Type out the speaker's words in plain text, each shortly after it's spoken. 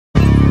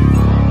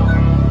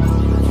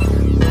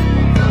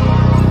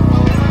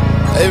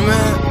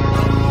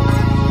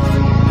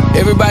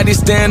Everybody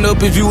stand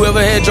up if you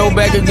ever had your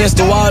back against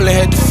the wall and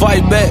had to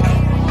fight back.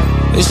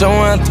 It's your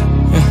anthem.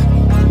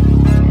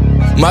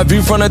 My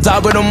view from the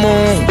top of the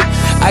moon,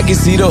 I can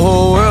see the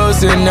whole world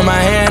sitting in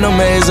my hand, a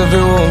maze of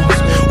rules.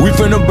 We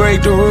finna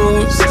break the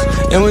rules,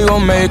 and we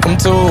gon' make them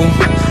too.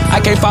 I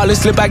can't fall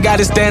asleep, I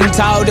gotta stand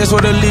tall, that's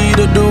what a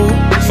leader do.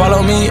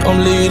 Follow me, I'm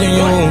leading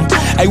you.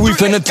 Hey, we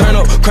finna turn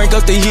up, crank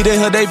up the heat in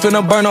here, they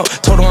finna burn up.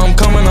 Told them I'm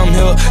coming, I'm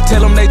here,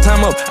 tell them they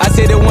time up. I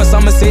said it once,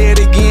 I'ma say it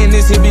again,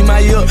 this here be my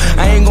year.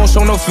 I ain't gon'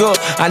 show no fear,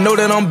 I know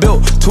that I'm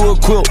built to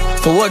equip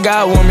for what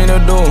God want me to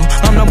do.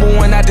 I'm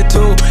 #1 out the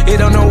two, it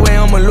don't know where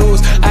I'ma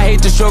lose. I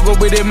hate the struggle,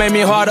 but it made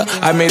me harder.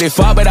 I made it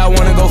far, but I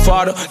wanna go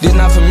farther. This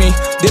not for me,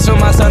 this for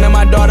my son and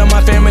my daughter,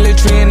 my family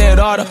tree and that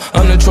order.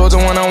 I'm the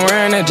chosen one, I'm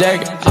wearing that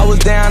jacket. I was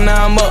down,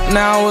 now I'm up,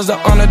 now I was the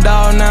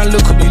underdog, now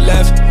look who be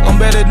left. I'm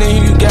better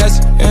than you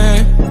guess,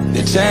 yeah.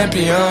 The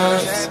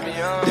champions,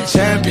 the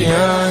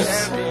champions.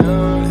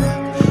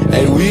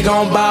 Hey, we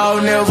gon'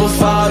 ball, never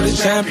fall, the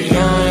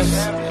champions.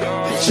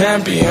 The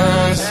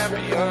champions,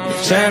 the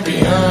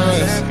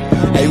champions.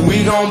 Hey,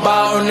 we gon'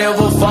 ball,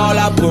 never fall,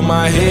 I put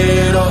my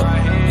head up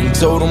and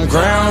told them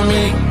crown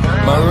me.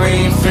 My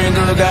ring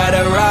finger got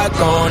a rock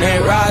on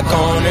it, rock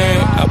on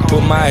it. I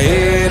put my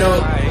head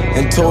up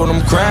and told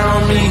them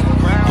crown me.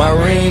 My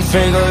ring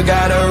finger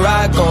got a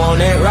rock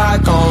on it,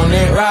 rock on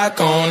it, rock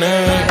on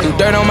it. Threw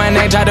dirt on my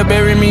neck, tried to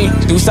bury me.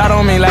 Threw salt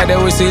on me like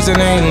that was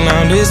seasoning.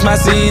 Now this my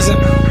season.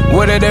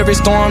 Weathered every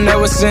storm that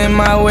was sent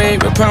my way,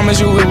 but promise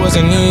you it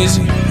wasn't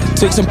easy.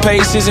 Took some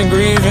patience and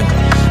grieving.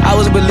 I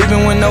was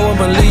believing when no one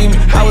believed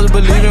me. I was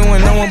believing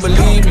when no one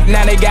believed me.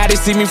 Now they gotta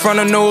see me from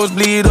the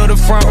nosebleed or the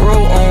front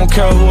row. I don't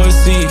care who I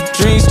see.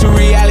 Dreams to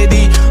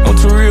reality, I'm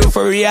too real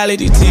for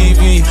reality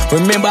TV.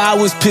 Remember I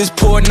was piss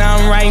poor, now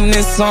I'm writing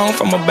this song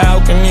from a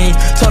balcony.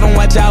 Told them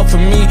watch out for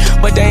me,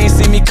 but they ain't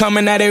see me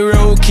coming out they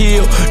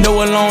roadkill.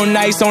 No alone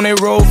nights on that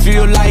road,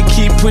 feel like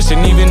keep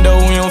pushing even though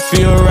we don't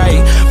feel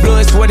right.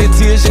 Blood, sweat and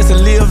tears just to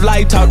live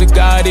life. Talk to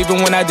God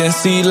even when I didn't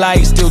see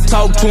light. Still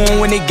talk to him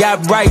when it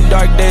got bright.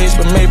 Dark days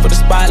were made for the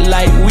spotlight.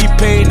 We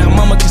paid, now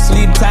mama can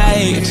sleep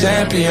tight. The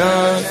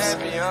champions,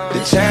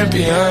 the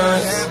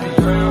champions.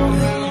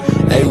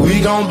 Hey, we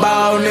gon'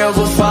 ball,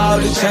 never fall,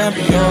 the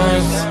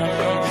champions.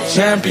 The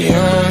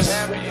champions,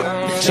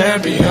 the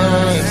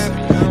champions.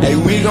 Hey,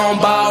 we gon'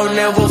 ball,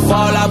 never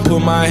fall, I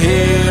put my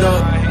head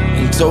up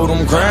and told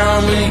them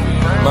crown me.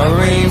 My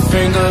ring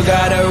finger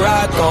got a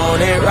rock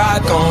on it,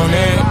 rock on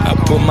it. I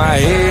put my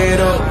head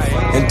up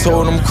and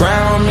told them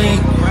crown me.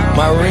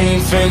 My ring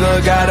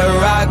finger got a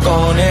rock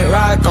on it,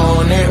 rock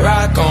on it,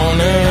 rock on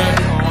it.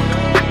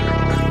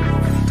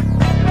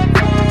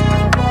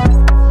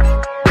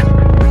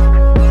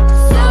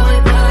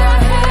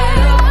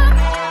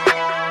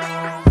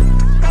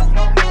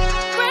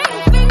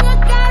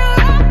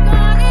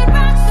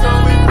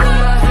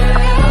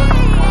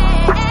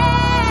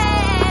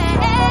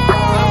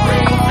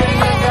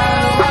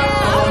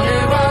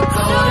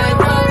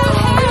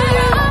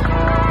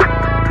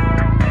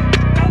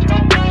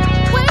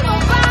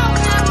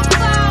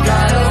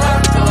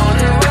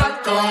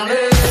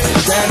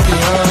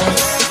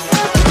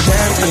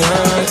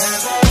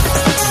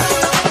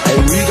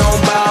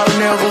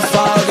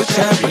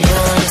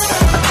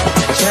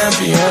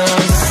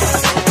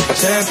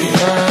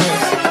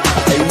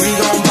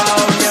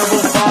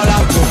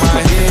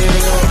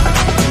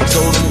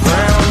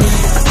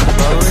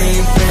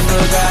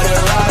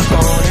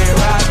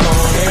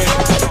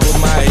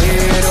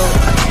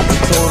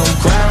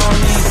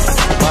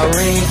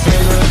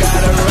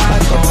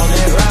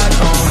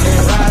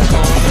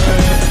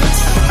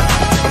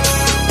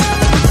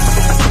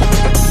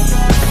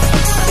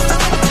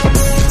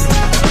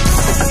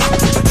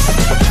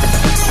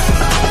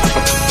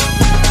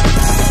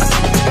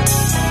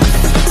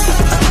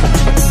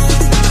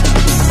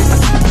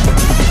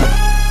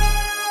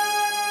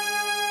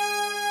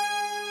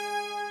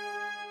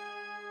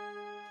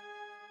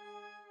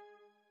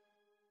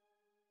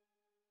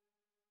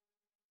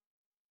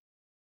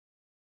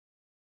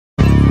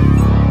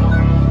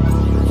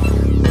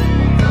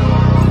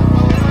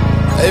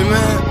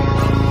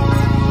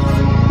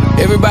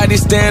 Everybody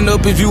stand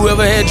up if you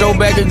ever had your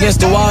back against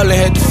the wall and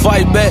had to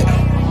fight back.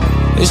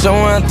 It's your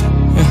anthem.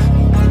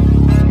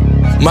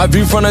 My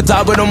view from the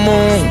top of the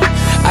moon,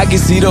 I can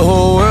see the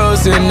whole world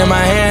sitting in my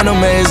hand, a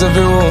maze of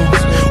rules.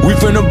 We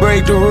finna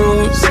break the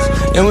rules,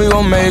 and we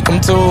gon' make them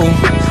too.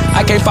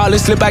 I can't fall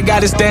asleep, I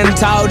gotta stand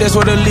tall, that's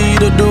what a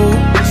leader do.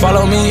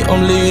 Follow me,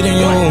 I'm leading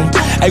you.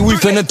 Hey, we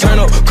finna turn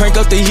up, crank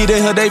up the heat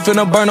in here, they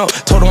finna burn up.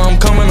 Told them I'm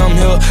coming, I'm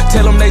here,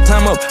 tell them they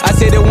time up. I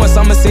said it once,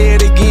 I'ma say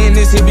it again,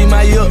 this here be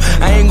my year.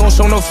 I ain't gon'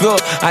 show no fear,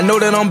 I know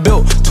that I'm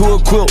built to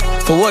equip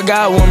for what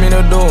God want me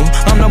to do.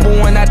 I'm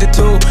 #1 out the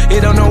two,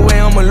 it don't know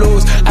where I'ma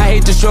lose. I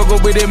hate the struggle,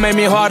 but it made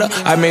me harder.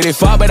 I made it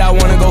far, but I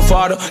wanna go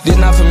farther. This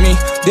not for me,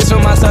 this for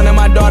my son and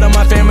my daughter,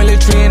 my family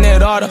tree and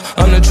that order.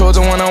 I'm the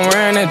chosen one, I'm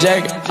wearing that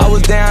jacket. I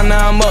was down,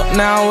 now I'm up,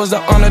 now I was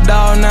the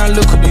underdog, now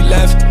look who be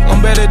left.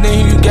 I'm better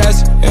than you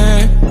guess,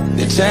 yeah.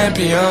 The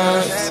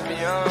champions,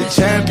 the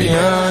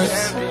champions.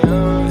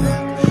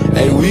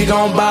 Hey, we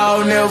gon'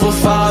 ball, never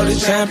fall, the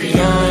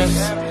champions,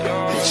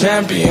 the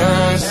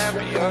champions,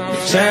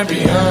 the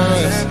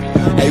champions.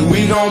 Hey,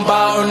 we gon'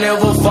 ball,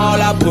 never fall,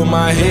 I put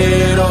my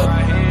head up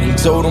and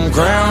told them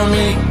crown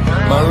me.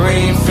 My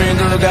ring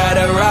finger got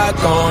a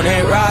rock on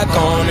it, rock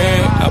on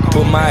it. I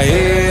put my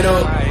head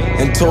up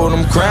and told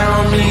them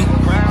crown me.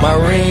 My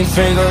ring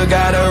finger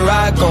got a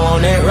rock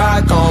on it,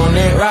 rock on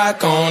it,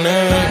 rock on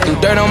it. Do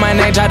dirt on my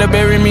name, try to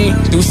bury me.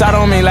 Do side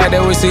on me like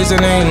that was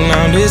seasoning.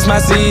 Now this my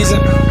season.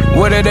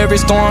 Weathered every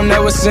storm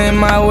that was sent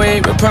my way,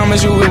 but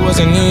promise you it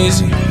wasn't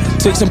easy.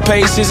 Took some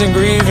patience and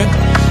grieving.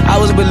 I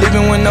was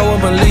believing when no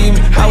one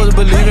believed me. I was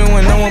believing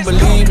when no one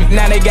believed me.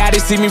 Now they gotta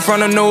see me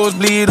from the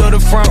nosebleed or the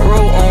front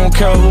row. I don't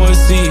care who I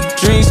see.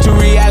 Dreams to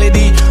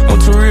reality,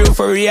 I'm too real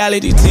for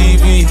reality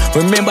TV.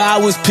 Remember I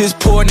was piss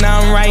poor, now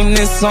I'm writing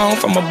this song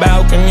from a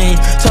balcony.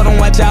 Told them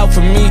watch out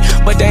for me,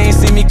 but they ain't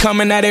see me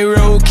coming, now they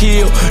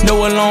roadkill.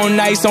 No alone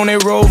nights on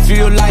that road,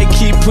 feel like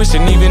keep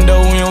pushing even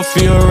though we don't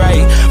feel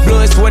right.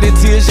 Blood, sweat and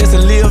tears just to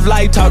live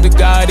life. Talk to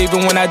God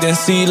even when I didn't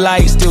see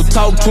light. Still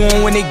talk to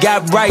him when it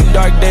got bright.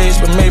 Dark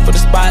days were made for the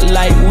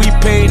spotlight. We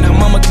paid, now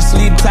mama can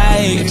sleep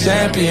tight. The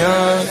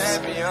champions,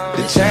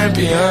 the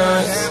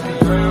champions.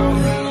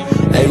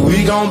 Hey,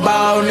 we gon'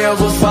 ball,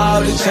 never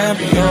fall. The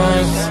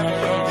champions,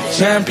 the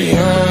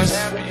champions,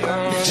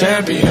 the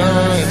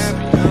champions.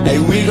 Hey,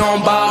 we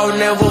gon' ball,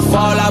 never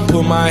fall. I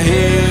put my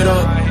head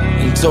up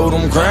and told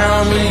them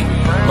crown me.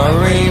 My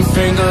ring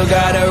finger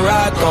got a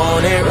rock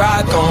on it,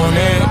 rock on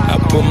it. I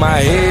put my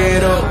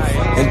head up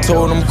and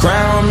told them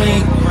crown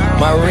me.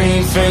 My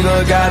ring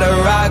finger got a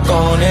rock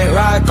on it,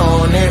 rock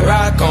on it,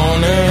 rock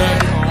on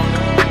it.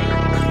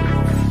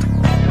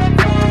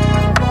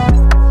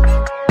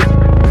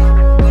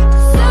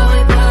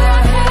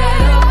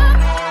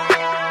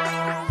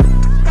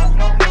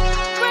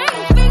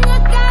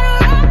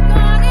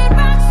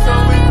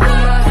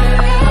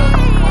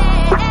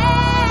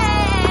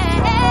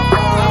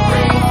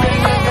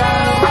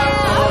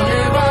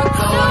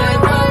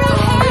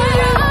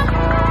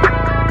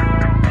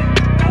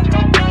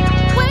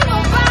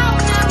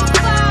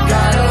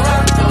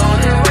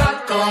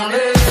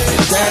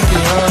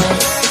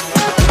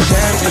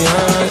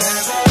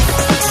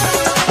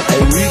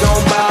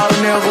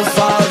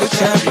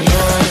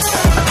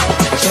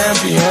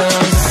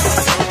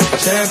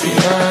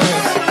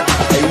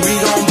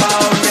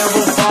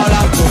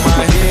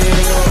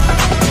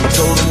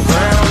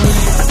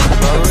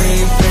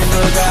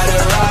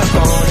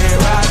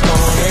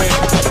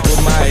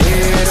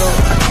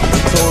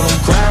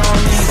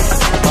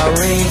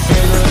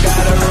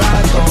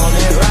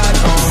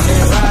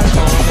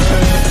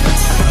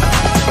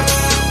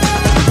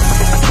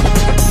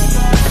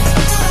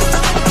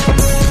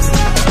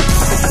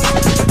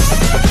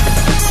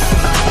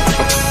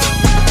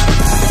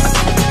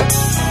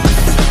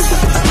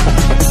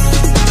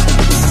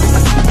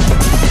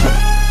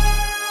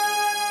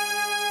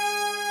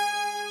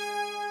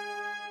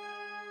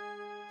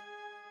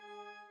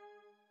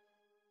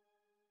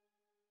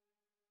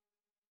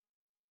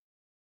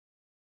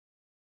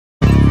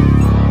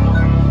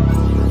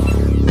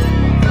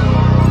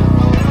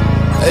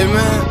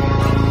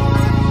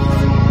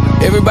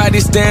 Everybody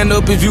stand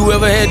up if you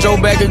ever had your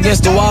back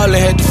against the wall and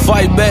had to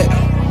fight back.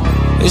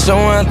 It's your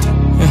anthem.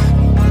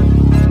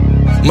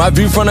 My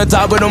view from the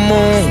top of the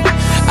moon,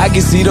 I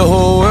can see the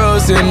whole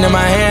world sitting in my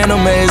hand, a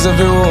maze of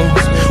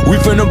rules. We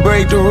finna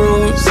break the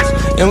rules,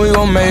 and we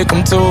gon' make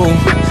them too.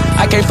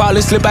 I can't fall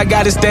asleep, I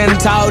gotta stand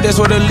tall, that's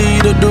what a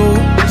leader do.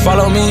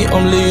 Follow me,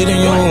 I'm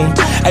leading you.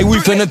 Hey, we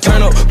finna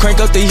turn up, crank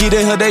up the heat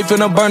in here, they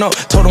finna burn up.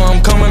 Told them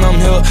I'm coming, I'm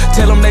here,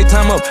 tell them they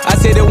time up. I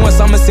said it once,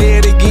 I'ma say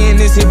it again,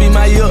 this here be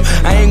my year.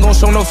 I ain't gon'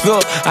 show no fear,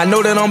 I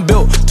know that I'm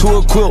built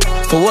to equip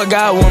for what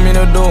God want me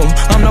to do.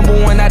 I'm number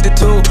one out the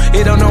two,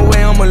 it don't know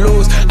where I'ma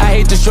lose. I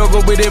hate the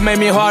struggle, but it made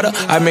me harder.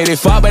 I made it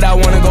far, but I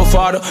wanna go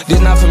farther.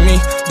 This not for me,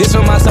 this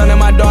for my son and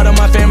my daughter,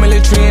 my family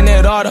tree and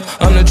their daughter.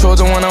 I'm the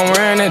chosen one, I'm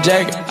wearing that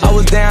jacket. I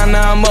was down,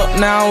 now I'm up,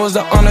 now I was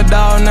the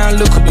underdog, now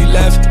look who be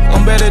laughing.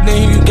 I'm better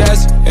than you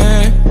guys,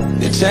 yeah.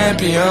 The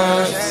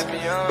champions,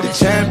 the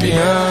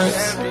champions.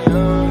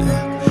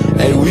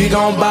 Hey, we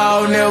gon'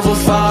 ball, never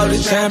fall. The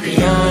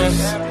champions,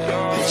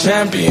 the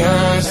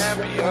champions,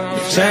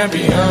 the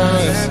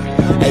champions.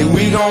 Hey,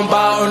 we gon'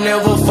 ball,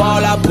 never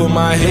fall. I put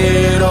my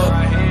head up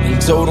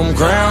and told them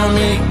crown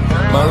me.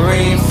 My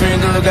ring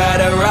finger got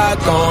a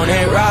rock on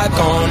it, rock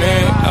on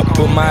it. I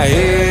put my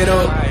head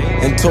up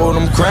and told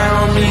them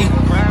crown me.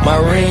 My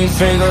ring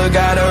finger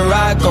got a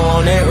rock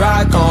on it,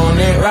 rock on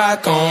it,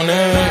 rock on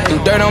it.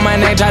 Do dirt on my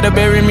name, try to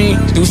bury me.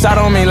 Do side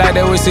on me like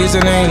that was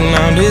seasoning.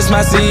 Now this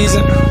my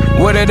season.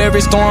 Weathered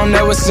every storm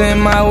that was sent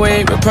my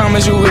way, but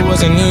promise you it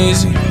wasn't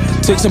easy.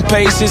 Took some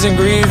patience and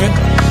grieving.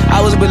 I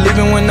was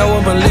believing when no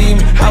one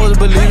believed me. I was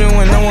believing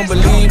when no one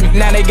believed me.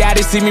 Now they they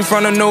gotta see me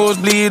from the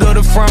nosebleed or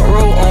the front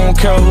row. I don't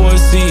care who I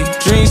see.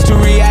 Dreams to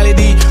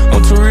reality,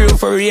 I'm too real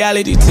for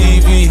reality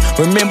TV.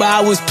 Remember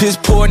I was piss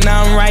poor,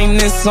 now I'm writing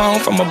this song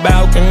from a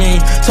balcony.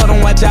 Told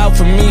them watch out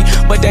for me,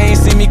 but they ain't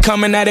see me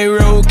coming at a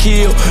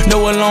roadkill.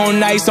 No alone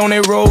nights on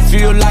that road,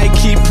 feel like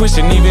keep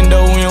pushing even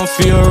though we don't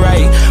feel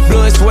right.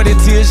 Blood, sweat and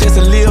tears just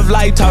to live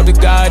life. Talk to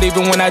God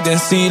even when I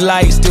didn't see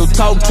light. Still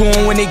talk to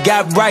him when it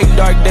got bright.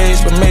 Dark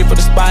days but made for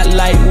the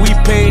spotlight. We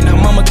paid, now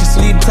mama can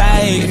sleep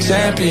tight. The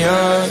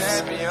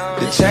champions,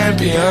 the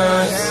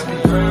champions.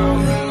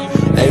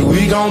 Hey,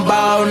 we gon'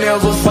 ball,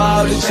 never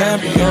fall. The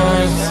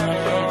champions,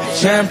 the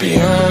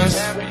champions,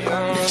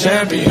 the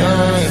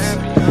champions.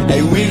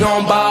 Hey, we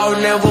gon' ball,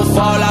 never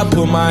fall. I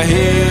put my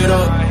head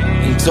up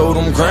and told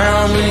them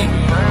crown me.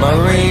 My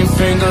ring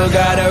finger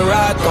got a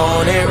rock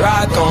on it,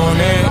 rock on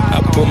it.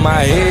 I put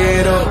my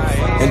head up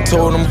and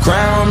told them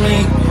crown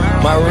me.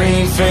 My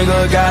ring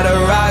finger got a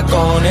rock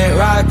on it,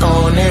 rock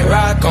on it,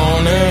 rock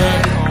on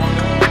it.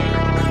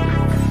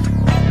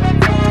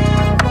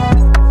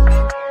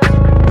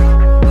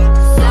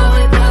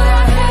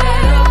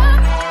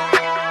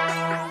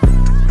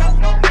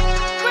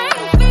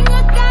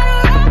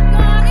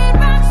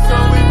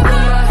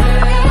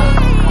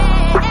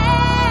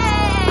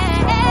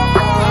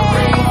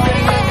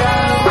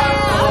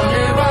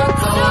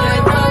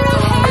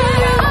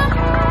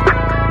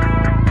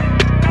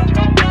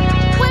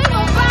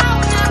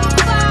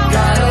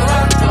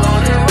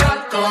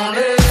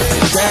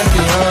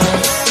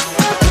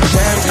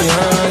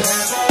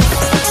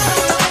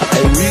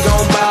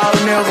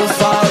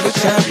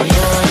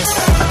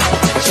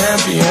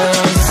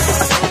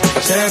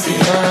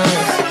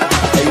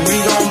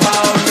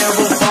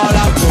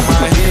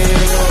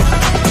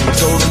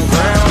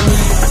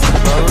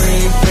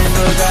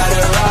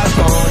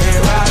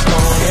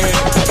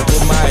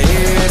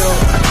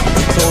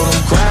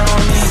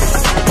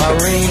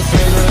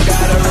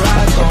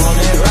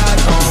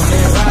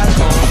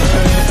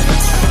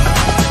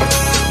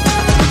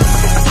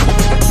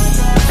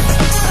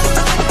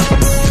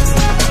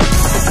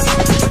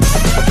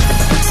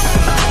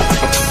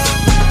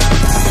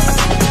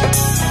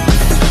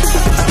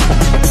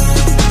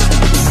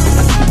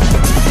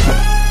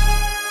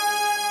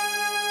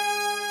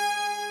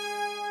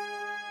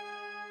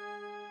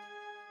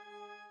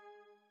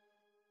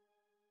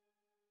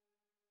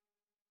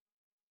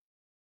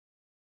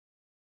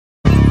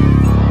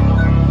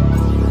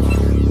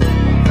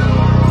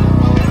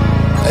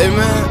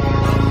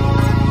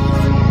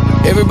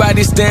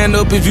 Everybody stand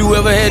up if you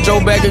ever had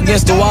your back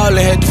against the wall and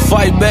had to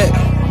fight back.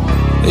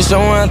 It's your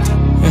anthem.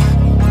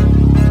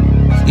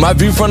 My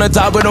view from the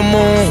top of the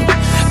moon,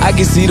 I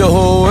can see the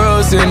whole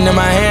world sitting in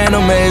my hand, a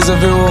maze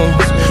of rules.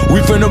 We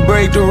finna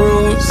break the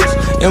rules,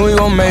 and we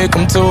gon' make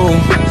them too.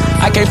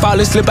 I can't fall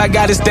asleep, I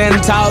gotta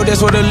stand tall,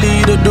 that's what a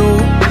leader do.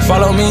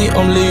 Follow me,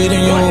 I'm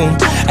leading you.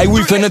 Hey,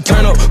 we finna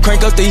turn up,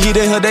 crank up the heat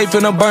in here, they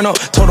finna burn up.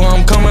 Told them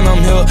I'm coming, I'm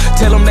here,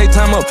 tell them they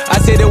time up. I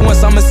said it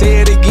once, I'ma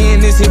say it again,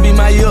 this here be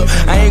my year.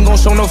 I ain't gon'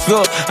 show no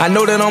fear, I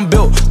know that I'm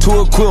built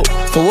to equip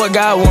for what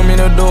God want me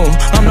to do.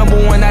 I'm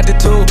 #1 out the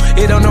two,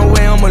 it don't know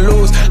where I'ma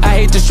lose. I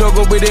hate the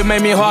struggle, but it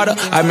made me harder.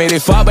 I made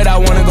it far, but I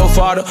wanna go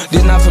farther.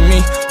 This not for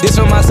me, this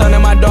for my son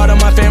and my daughter,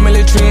 my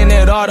family tree and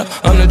that order.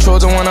 I'm the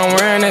chosen one, I'm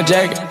wearing that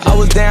jacket. I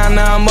was down,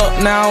 now I'm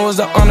up, now I was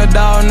the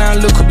underdog, now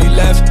look who be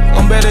left.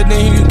 I'm better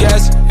than you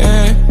guess,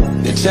 yeah.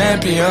 The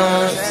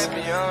champions,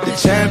 the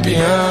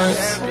champions.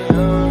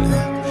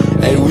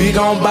 Hey, we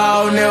gon'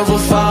 ball, never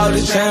fall.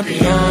 The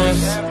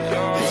champions,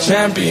 the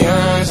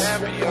champions,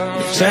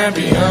 the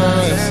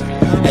champions.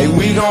 Hey,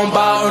 we gon'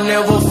 ball,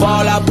 never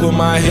fall. I put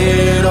my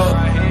head up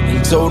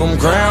and told them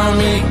crown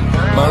me.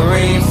 My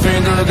ring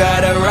finger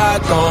got a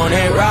rock on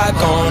it,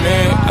 rock on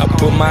it. I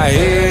put my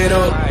head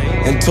up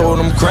and told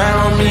them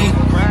crown me.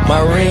 My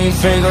ring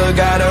finger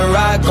got a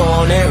rock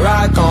on it,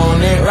 rock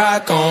on it,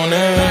 rock on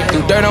it.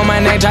 Do dirt on my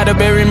neck, try to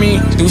bury me.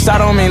 Do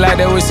salt on me like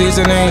that was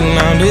seasoning.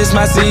 Now this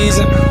my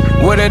season.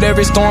 Weathered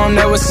every storm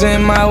that was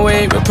sent my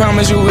way, but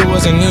promise you it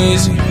wasn't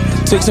easy.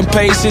 Took some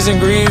patience and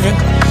grieving.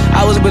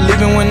 I was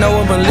believing when no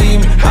one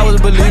believed me. I was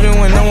believing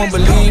when no one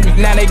believed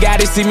me. Now they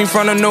gotta see me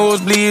from the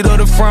nosebleed or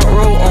the front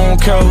row. I don't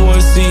care who I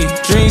see.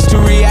 Dreams to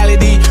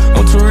reality,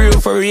 I'm too real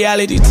for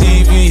reality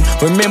TV.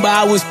 Remember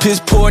I was piss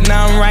poor,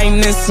 now I'm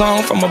writing this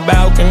song from a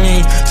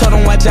balcony. Told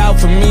them watch out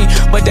for me,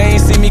 but they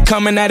ain't see me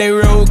coming at a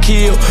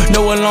roadkill.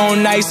 No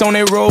alone nights on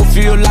that road,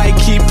 feel like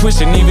keep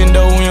pushing even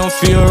though we don't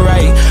feel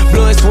right.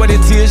 Blood, sweat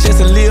and tears just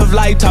to live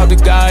life. Talk to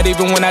God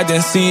even when I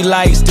didn't see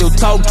light. Still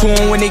talk to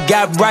him when it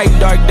got bright.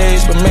 Dark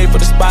days but made for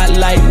the spotlight.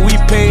 We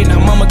paid, now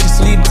mama can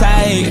sleep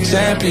tight. The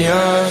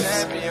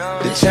champions,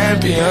 the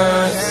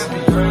champions.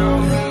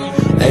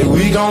 Hey,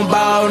 we gon'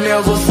 ball,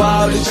 never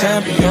fall. The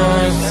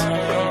champions,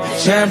 the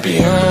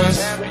champions,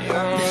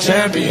 the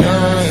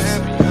champions.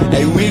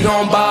 Hey, we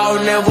gon' ball,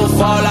 never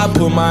fall. I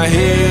put my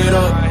head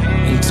up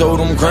and told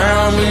them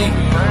crown me.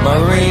 My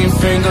ring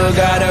finger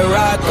got a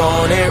rock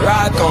on it,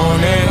 rock on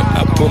it.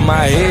 I put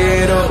my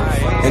head up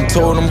and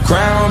told them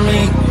crown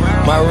me.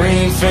 My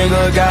ring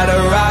finger got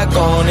a rock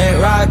on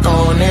it, rock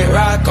on it,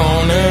 rock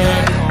on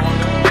it.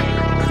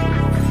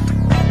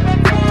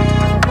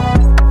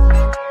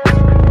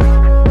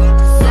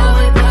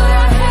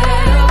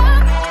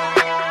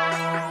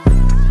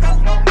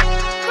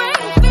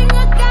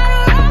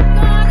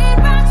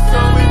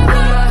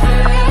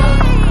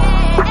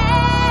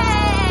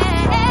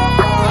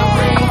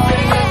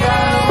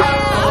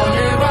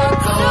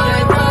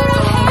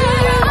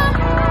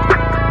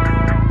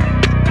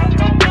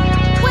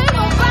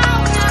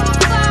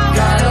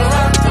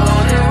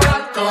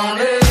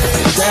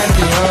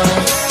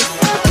 champions,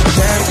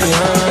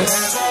 champions.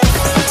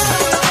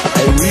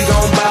 Hey, we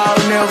gon' bow,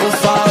 never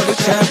fall, the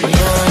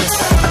champions,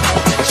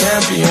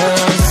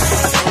 champions,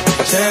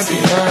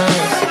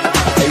 champions.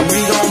 Hey, we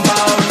gon'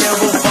 bow,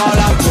 never fall.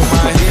 I put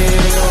my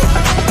head up,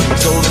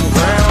 told them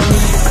crown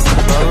me.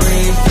 My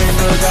ring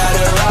finger got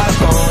it, rock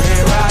on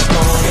it, rock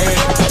on it.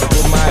 I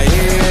put my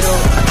head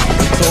up,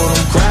 told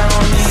them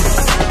crown me.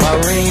 My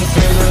ring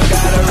finger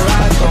got it,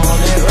 rock on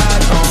it,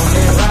 rock on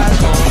it,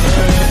 rock on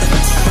it.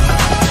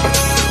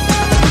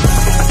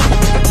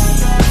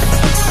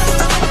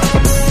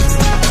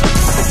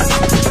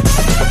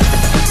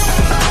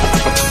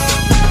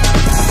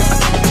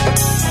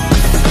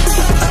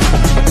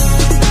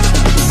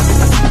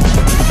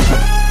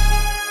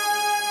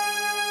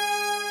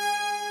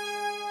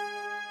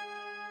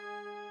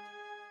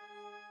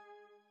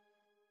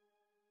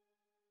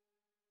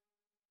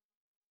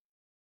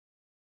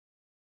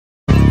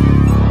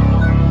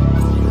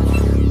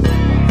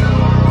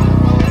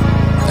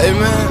 Hey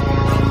man,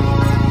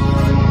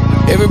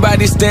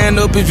 everybody stand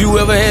up if you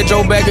ever had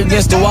your back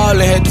against the wall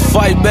and had to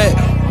fight back.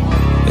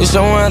 It's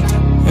your anthem.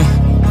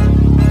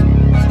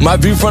 My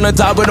view from the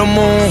top of the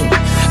moon,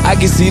 I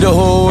can see the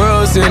whole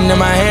world sitting in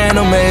my hand,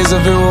 a maze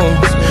of rules.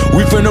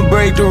 We finna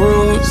break the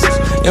rules,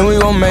 and we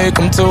gon' make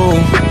them too.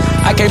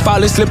 I can't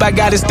fall asleep, I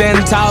gotta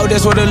stand tall,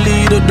 that's what a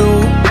leader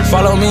do.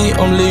 Follow me,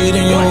 I'm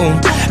leading you.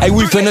 Hey,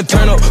 we finna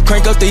turn up,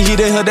 crank up the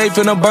heater here, they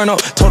finna burn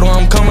up. Told them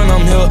I'm coming,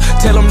 I'm here,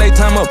 tell them they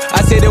time up.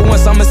 I said it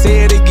once, I'ma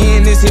say it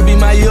again, this here be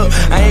my year.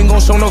 I ain't gon'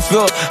 show no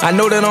fear, I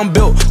know that I'm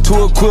built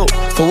to equip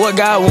for what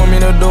God want me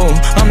to do.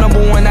 I'm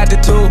number one out the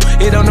two,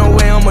 it don't know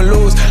where I'ma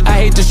lose.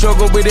 I hate to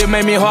struggle, but it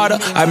made me harder.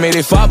 I made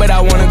it far, but I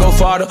wanna go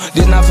farther.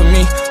 This not for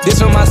me, this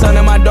for my son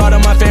and my daughter,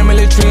 my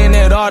family tree and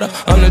that order.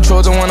 I'm the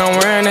chosen one, I'm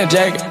wearing that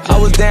jacket. I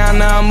was down,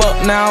 now I'm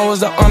up, now I was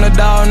the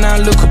underdog, now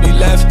look who be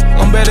laughing.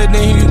 I'm better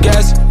than you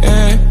guys,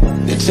 yeah.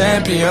 The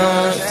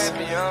champions,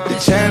 the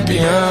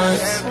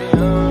champions.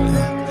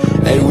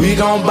 Hey, we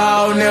gon'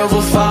 bow,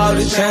 never fall,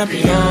 the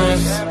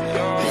champions,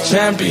 the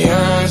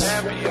champions,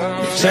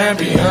 the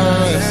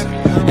champions.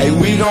 Hey,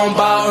 we gon'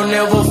 bow,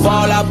 never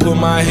fall. I put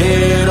my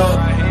head up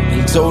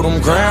and told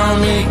them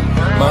crown me.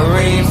 My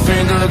ring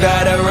finger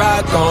got a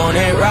rock on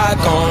it, rock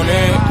on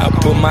it. I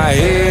put my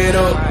head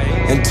up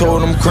and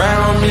told them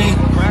crown me.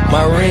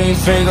 My ring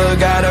finger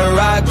got a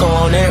rock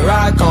on it,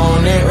 rock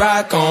on it,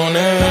 rock on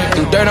it.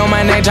 Do dirt on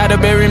my name, try to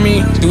bury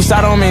me. Do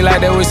salt on me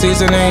like that was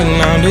seasoning.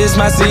 Now this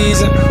my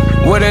season.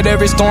 Weathered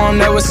every storm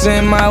that was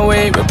sent my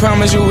way, but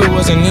promise you it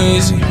wasn't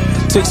easy.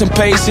 Took some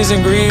patience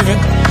and grieving.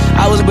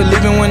 I was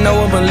believing when no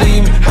one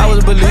believed me. I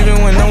was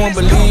believing when no one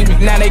believed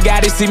me. Now they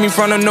gotta see me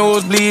from the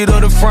nosebleed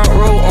or the front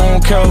row. I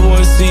don't care who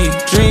I see.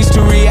 Dreams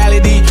to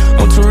reality,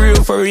 I'm too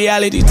real for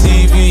reality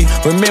TV.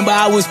 Remember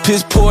I was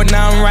piss poor,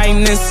 now I'm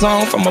writing this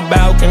song from a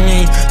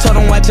balcony. Told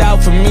them watch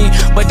out for me,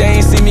 but they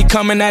ain't see me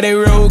coming out they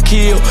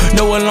roadkill.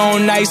 No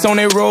alone nights on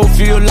that road,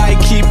 feel like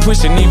keep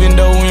pushing even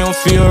though we don't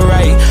feel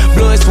right.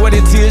 Blood, sweat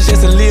and tears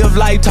just to live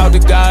life. Talk to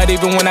God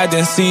even when I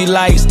didn't see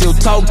light. Still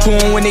talk to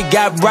him when it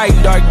got bright.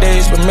 Dark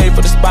days were made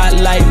for the spotlight.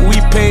 We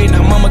paid,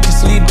 now mama can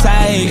sleep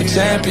tight. The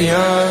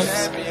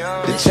champions,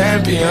 the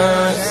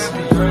champions.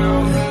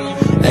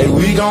 Hey,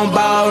 we gon'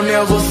 bow,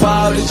 never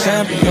fall, the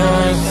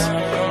champions,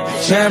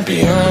 the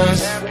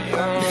champions,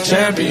 the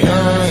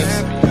champions.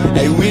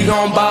 Hey, we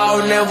gon'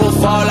 bow, never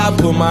fall. I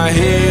put my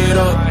head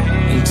up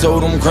and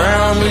told them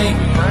crown me.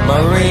 My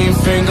ring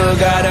finger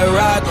got a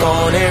rock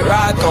on it,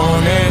 rock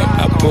on it.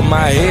 I put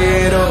my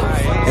head up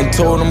and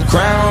told them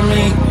crown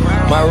me.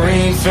 My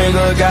ring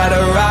finger got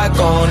a rock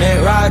on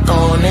it, rock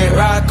on it,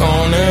 rock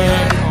on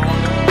it.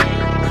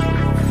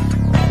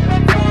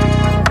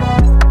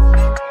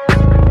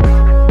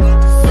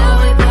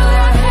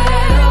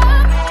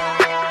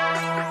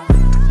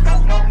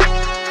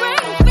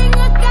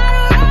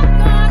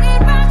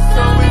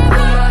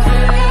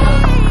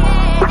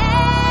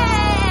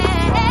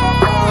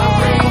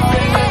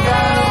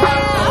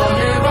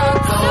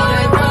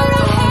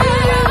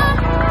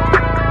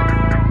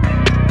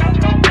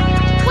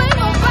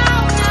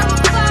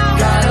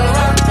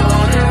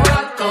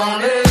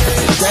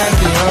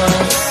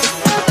 Champions,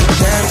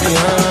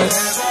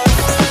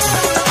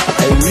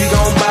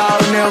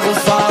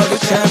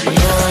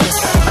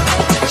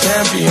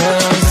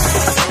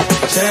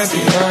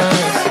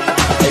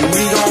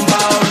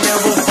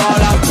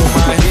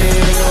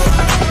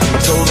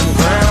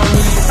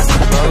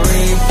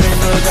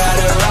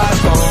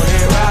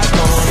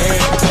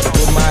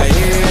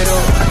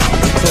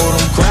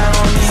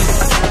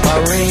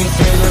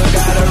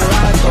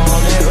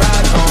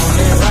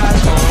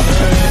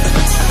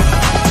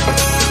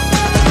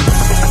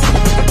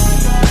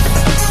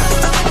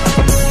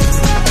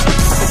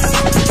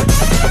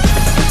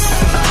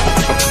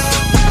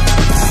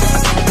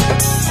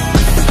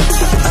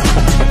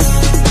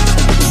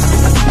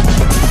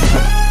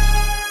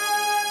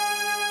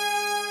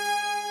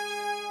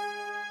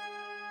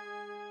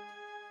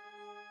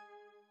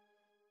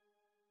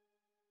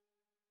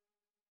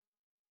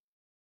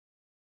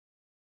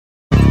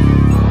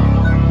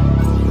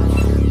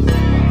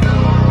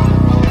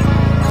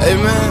 Hey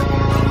man,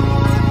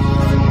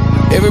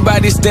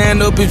 everybody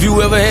stand up if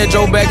you ever had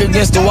your back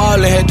against the wall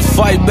and had to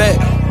fight back.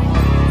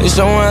 It's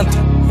your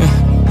anthem.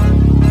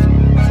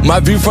 My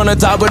view from the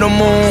top of the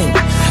moon,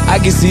 I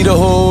can see the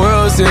whole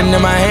world sitting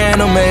in my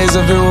hand, a maze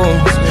of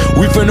rules.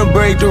 We finna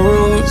break the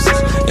rules,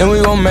 and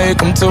we gon' make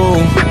them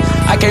too.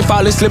 I can't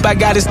fall asleep, I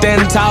gotta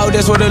stand tall,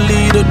 that's what a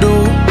leader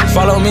do.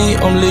 Follow me,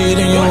 I'm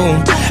leading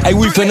you. Hey,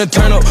 we finna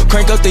turn up,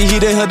 crank up the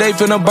heat in here, they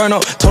finna burn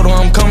up. Told them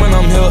I'm coming,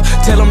 I'm here,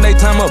 tell them they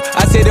time up.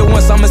 I said it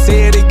once, I'ma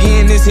say it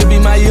again, this here be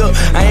my year.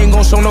 I ain't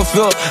gon' show no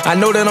fear, I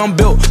know that I'm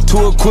built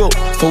to equip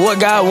for what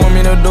God want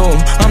me to do.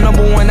 I'm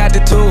number one out the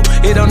two,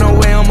 it don't know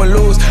where I'ma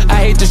lose.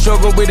 I hate the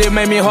struggle, but it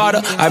made me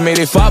harder. I made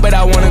it far, but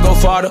I wanna go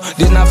farther.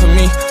 This not for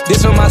me,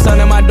 this for my son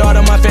and my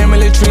daughter, my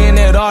family tree and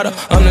their daughter.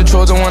 I'm the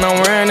chosen one,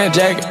 I'm wearing that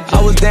jacket. I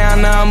was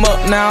down, now I'm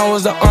up, now I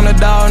was the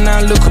underdog,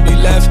 now look who be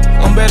left.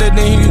 I'm better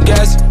than you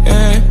guys,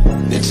 yeah.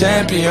 The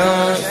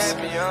champions,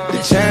 the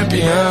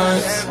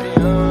champions.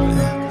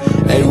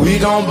 Hey, we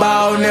gon'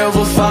 bow,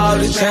 never fall,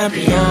 the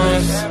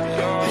champions,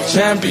 the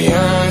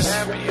champions,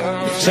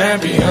 the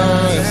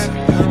champions.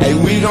 Hey,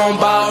 we gon'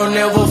 bow,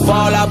 never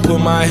fall, I put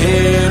my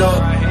head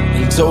up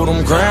and told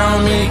them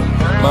crown me.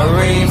 My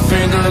ring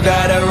finger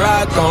got a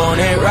rock on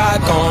it,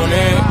 rock on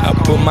it. I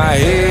put my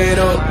head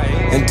up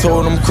and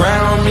told them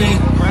crown me.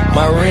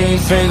 My ring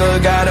finger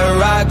got a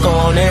rock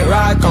on it,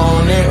 rock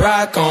on it,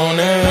 rock on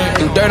it.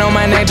 Threw dirt on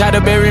my name, tried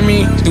to bury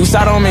me. Threw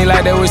salt on me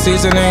like that was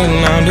seasoning.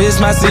 Now this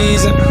my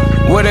season.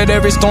 Weathered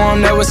every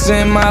storm that was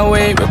sent my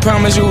way, but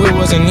promise you it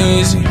wasn't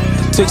easy.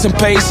 Took some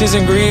patience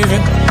and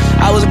grieving.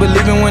 I was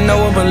believing when no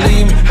one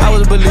believed me. I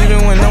was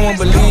believing when no one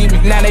believed me.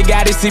 Now they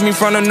gotta see me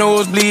from the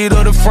nosebleed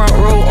or the front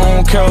row. I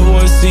don't care who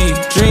I see.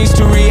 Dreams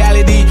to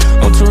reality,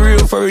 I'm too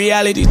real for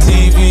reality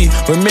TV.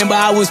 Remember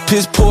I was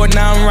piss poor,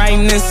 now I'm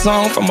writing this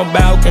song from a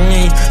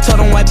balcony. Told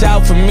them watch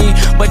out for me,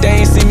 but they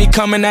ain't see me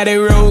coming at a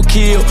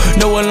roadkill.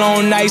 No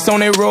alone nights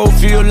on that road,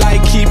 feel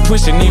like keep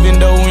pushing even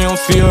though we don't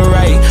feel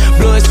right.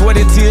 Blood, sweat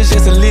and tears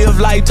just to live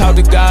life. Talk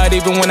to God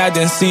even when I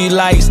didn't see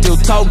light. Still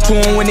talk to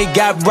him when it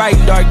got bright.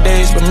 Dark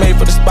days but made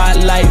for the spotlight.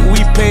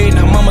 We paid,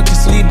 now mama can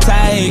sleep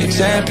tight. The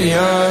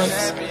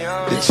champions,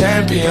 the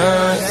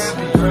champions.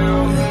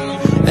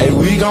 Hey,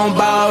 we gon'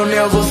 bow,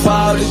 never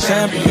fall. The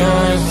champions,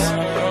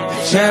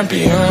 the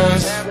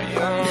champions,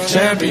 the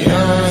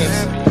champions.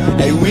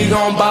 Hey, we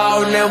gon'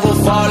 bow, never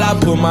fall. I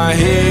put my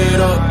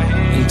head up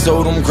and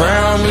told them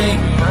crown me.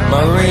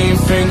 My ring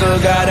finger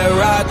got a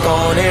rock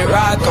on it,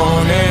 rock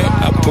on it.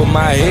 I put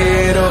my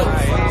head up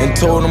and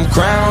told them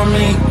crown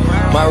me.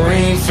 My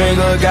ring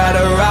finger got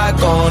a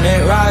rock on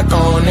it, rock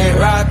on it,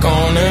 rock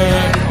on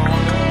it.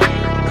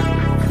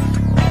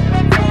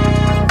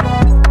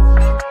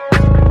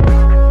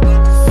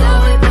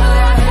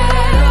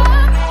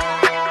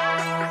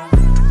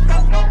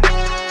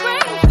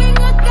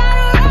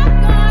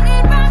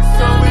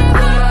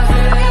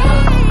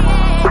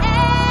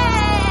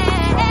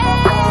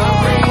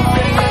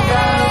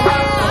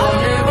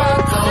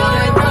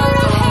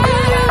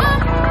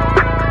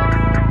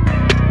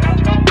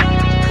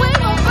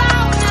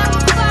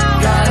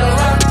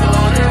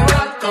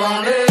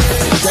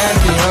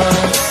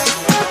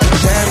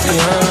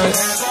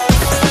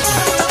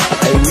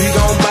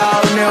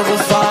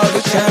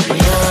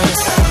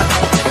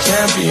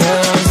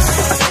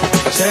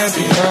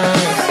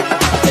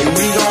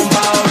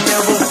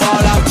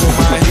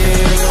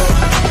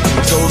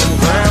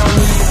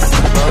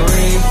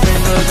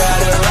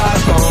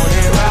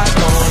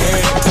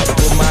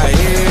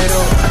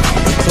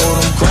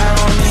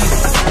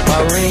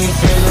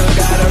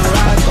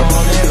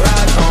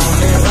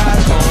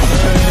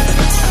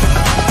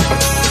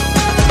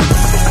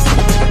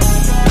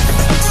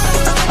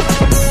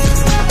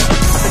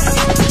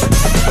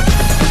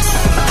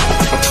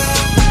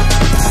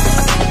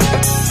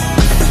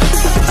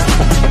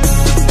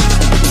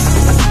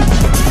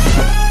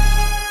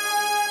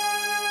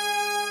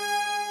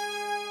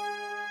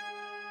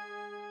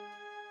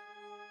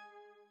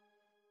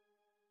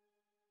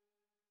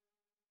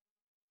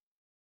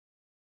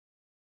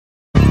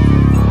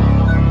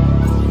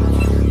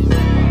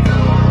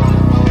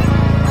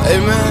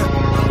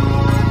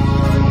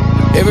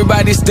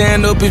 Everybody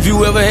stand up if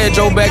you ever had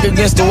your back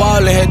against the wall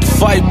and had to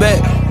fight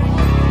back.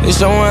 It's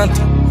your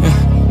anthem.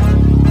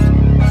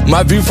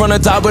 My view from the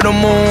top of the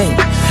moon,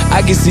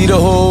 I can see the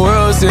whole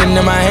world sitting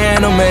in my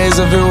hand, a maze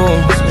of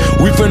rules.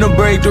 We finna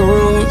break the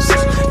rules,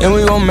 and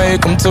we gon'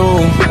 make them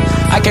too.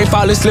 I can't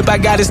fall asleep, I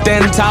gotta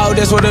stand tall,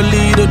 that's what a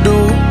leader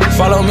do.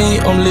 Follow me,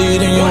 I'm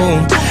leading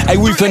you. Hey,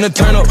 we finna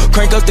turn up,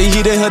 crank up the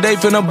heat in here, they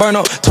finna burn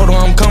up. Told them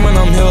I'm coming,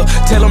 I'm here,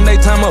 tell them they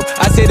time up.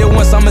 I said it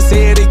once, I'ma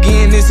say it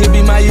again, this here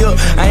be my year.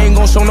 I ain't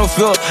gon' show no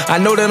fear, I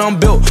know that I'm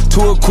built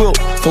to equip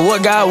for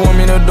what God want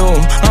me to do.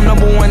 I'm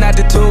number one out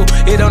the two,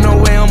 it don't know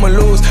where I'ma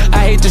lose.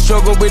 I hate the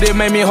struggle, but it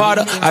made me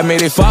harder. I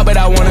made it far, but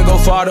I wanna go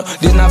farther.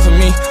 This not for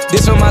me,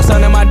 this for my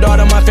son and my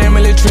daughter, my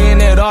family tree and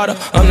their daughter.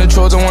 I'm the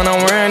chosen one,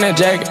 I'm wearing that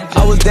jacket.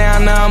 I was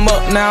down, now I'm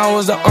up, now I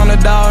was the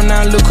underdog,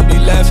 now look who be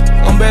left.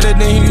 I'm better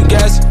than you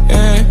guys,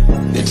 yeah.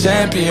 The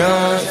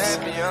champions,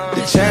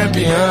 the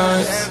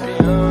champions.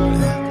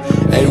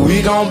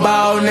 we gon'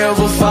 ball,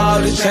 never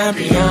fall, the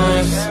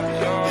champions.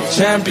 The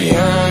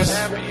champions,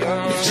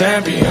 the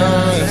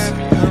champions.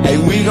 Hey,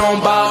 we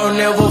gon' ball,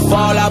 never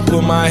fall. I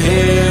put my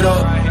head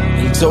up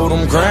and told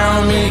them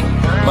crown me.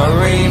 My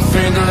ring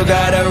finger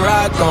got a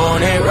rock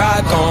on it,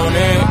 rock on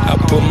it. I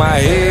put my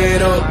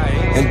head up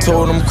and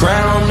told them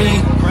crown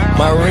me.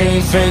 My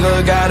ring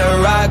finger got a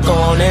rock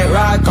on it,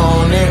 rock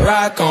on it,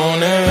 rock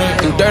on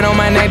it. Do dirt on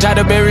my neck, try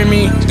to bury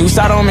me. Do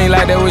salt on me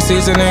like that was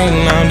seasoning.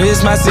 Now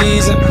this my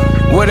season.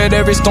 Weathered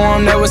every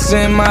storm that was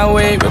sent my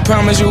way, but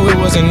promise you it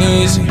wasn't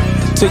easy.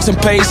 Took some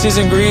patience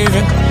and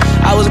grieving.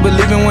 I was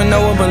believing when no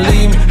one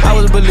believed me. I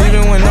was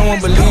believing when no one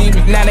believed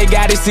me. Now they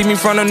gotta see me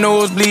from the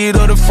nosebleed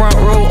or the front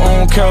row. I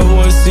don't care who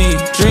I see.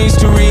 Dreams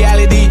to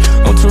reality,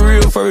 I'm too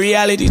real for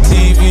reality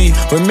TV.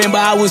 Remember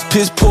I was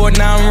piss poor,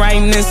 now I'm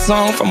writing this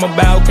song from a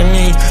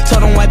balcony.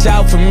 Told them watch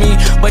out for me,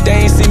 but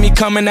they ain't see me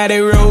coming out they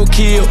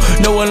roadkill.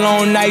 No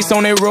alone nights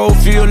on that road,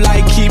 feel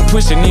like keep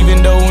pushing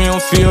even though we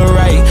don't feel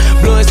right.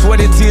 Blood,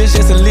 sweat and tears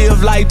just to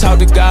live life. Talk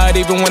to God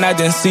even when I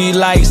didn't see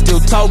light. Still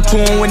talk to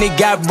him when it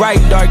got bright.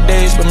 Dark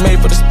days were made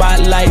for the spotlight.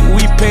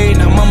 We paid,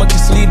 now mama can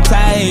sleep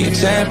tight. The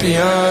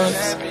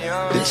champions,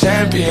 the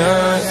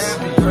champions.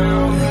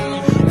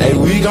 Hey,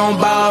 we gon'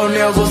 ball,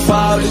 never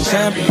fall. The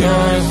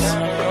champions,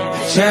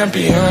 the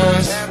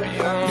champions,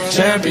 the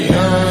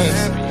champions.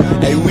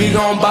 Hey, we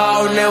gon'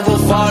 ball, never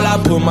fall.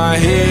 I put my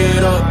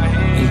head up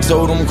and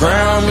told them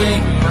crown me.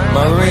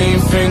 My ring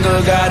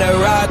finger got a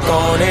rock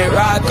on it,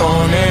 rock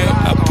on it.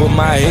 I put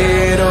my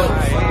head up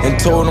and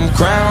told them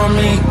crown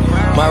me.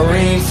 My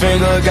ring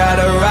finger got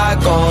a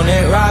rock on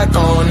it, rock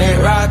on it,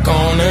 rock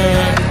on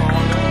it.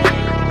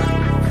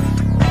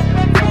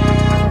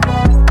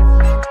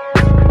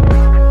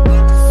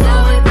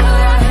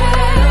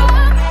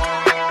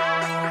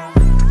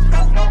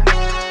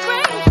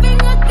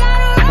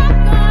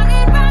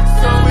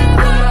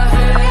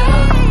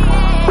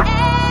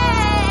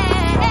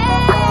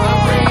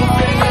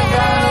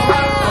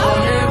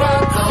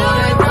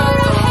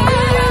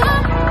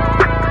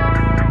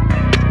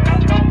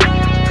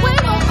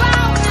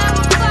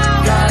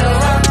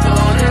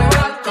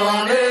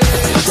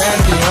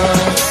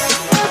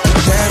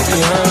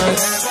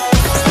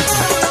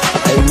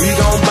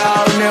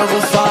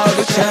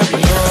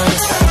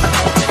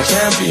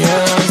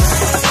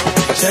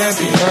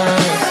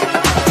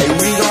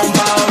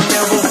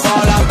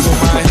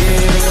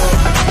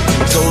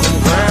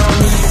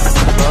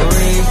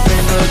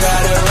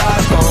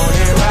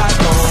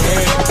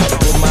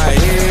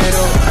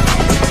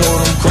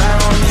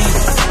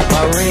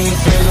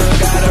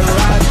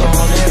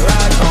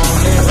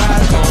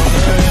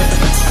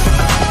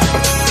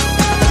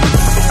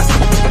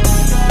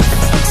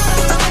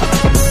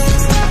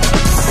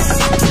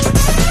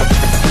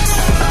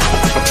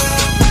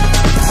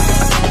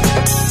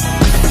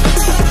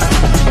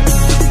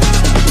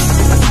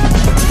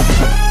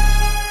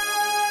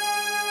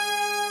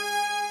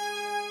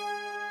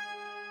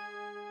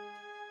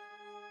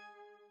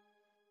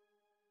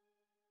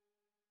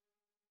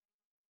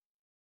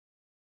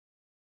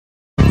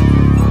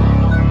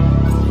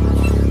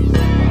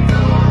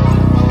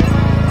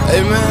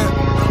 Hey man,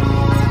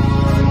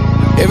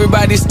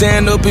 everybody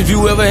stand up if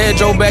you ever had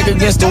your back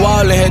against the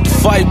wall and had to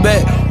fight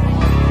back.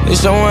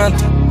 It's your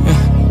anthem.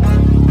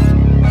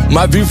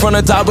 My view from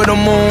the top of the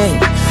moon,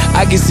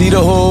 I can see the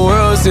whole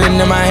world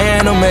sitting in my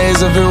hand, a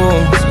maze of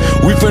rules.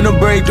 We finna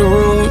break the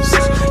rules,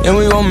 and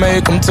we gon'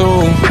 make them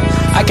too.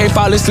 I can't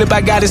fall asleep,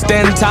 I gotta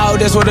stand tall,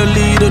 that's what a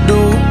leader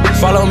do.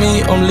 Follow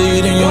me, I'm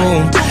leading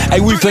you. Hey,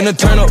 we finna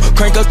turn up,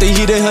 crank up the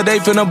heater here, they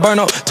finna burn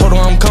up. Told them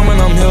I'm coming,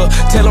 I'm here,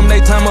 tell them they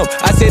time up.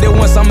 I said it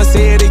once, I'ma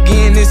say it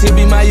again, this here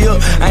be my year.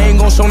 I ain't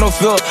gon' show no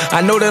fear,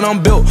 I know that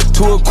I'm built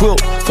to equip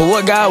for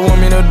what God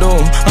want me to do.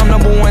 I'm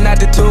number one out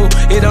the two,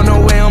 it don't know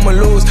where I'ma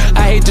lose.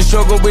 I hate to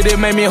struggle, but it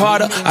made me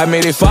harder. I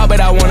made it far, but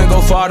I wanna go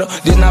farther.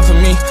 This not for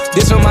me,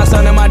 this for my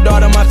son and my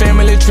daughter, my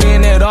family tree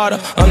and that order.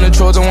 I'm the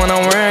chosen one,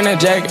 I'm wearing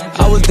that jacket.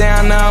 I was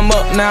down, now I'm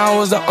up, now I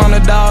was the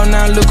underdog,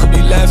 now look who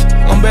be laughing.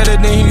 I'm better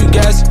than you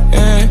guys,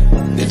 yeah.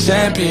 The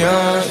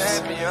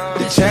champions,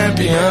 the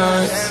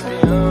champions.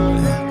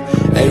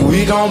 Hey,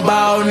 we gon'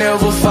 ball,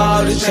 never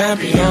fall. The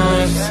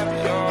champions,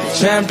 the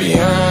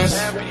champions,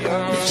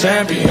 the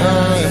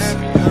champions.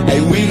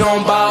 Hey, we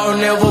gon' ball,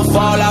 never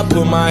fall. I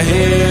put my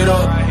head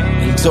up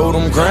and told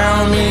them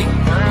crown me.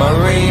 My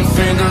ring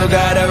finger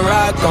got a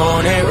rock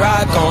on it,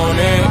 rock on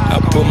it. I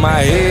put my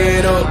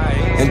head up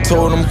and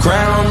told them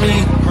crown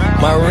me.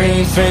 My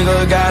ring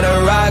finger got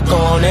a rock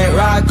on it,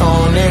 rock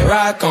on it,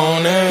 rock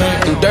on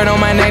it. Do dirt on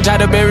my neck, try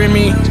to bury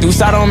me. Do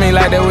salt on me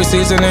like that was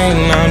seasoning.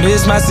 Now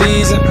this my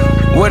season.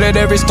 Weathered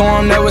every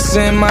storm that was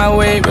sent my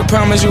way, but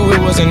promise you it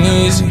wasn't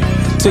easy.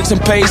 Took some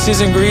patience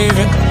and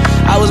grieving.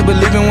 I was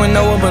believing when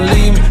no one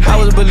believed me. I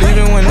was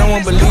believing when no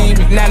one believed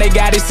me. Now they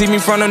gotta see me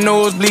from the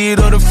nosebleed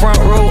or the front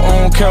row.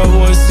 I don't care who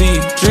I see.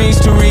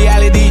 Dreams to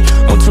reality,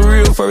 I'm too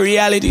real for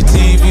reality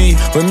TV.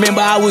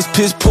 Remember I was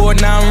piss poor,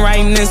 now I'm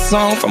writing this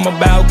song from a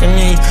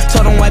balcony.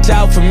 Told them watch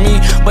out for me,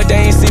 but they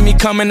ain't see me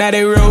coming out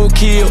they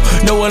roadkill.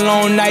 No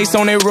alone nights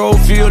on that road,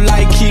 feel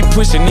like keep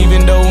pushing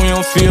even though we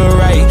don't feel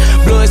right.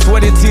 Blood,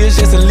 sweat and tears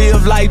just to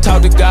live life.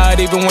 Talk to God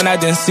even when I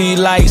didn't see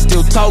light.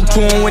 Still talk to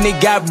him when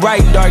it got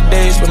bright. Dark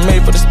days were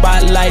made for the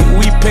spotlight.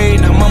 We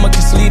paid, now mama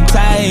can sleep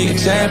tight. The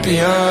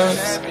champions,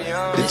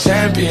 the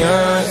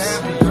champions.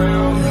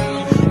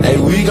 Hey,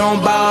 we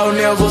gon' ball,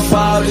 never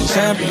fall. The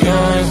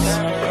champions,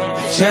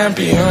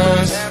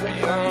 champions,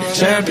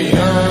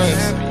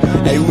 champions.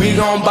 Hey, we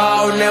gon'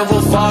 ball,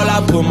 never fall.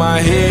 I put my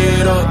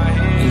head up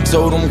and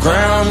told them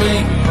crown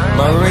me.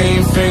 My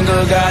ring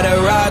finger got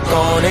a rock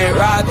on it,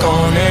 rock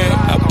on it.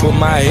 I put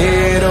my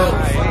head up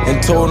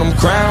and told them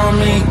crown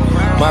me.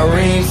 My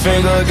ring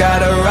finger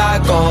got a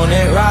rock on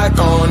it, rock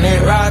on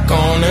it, rock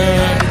on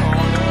it.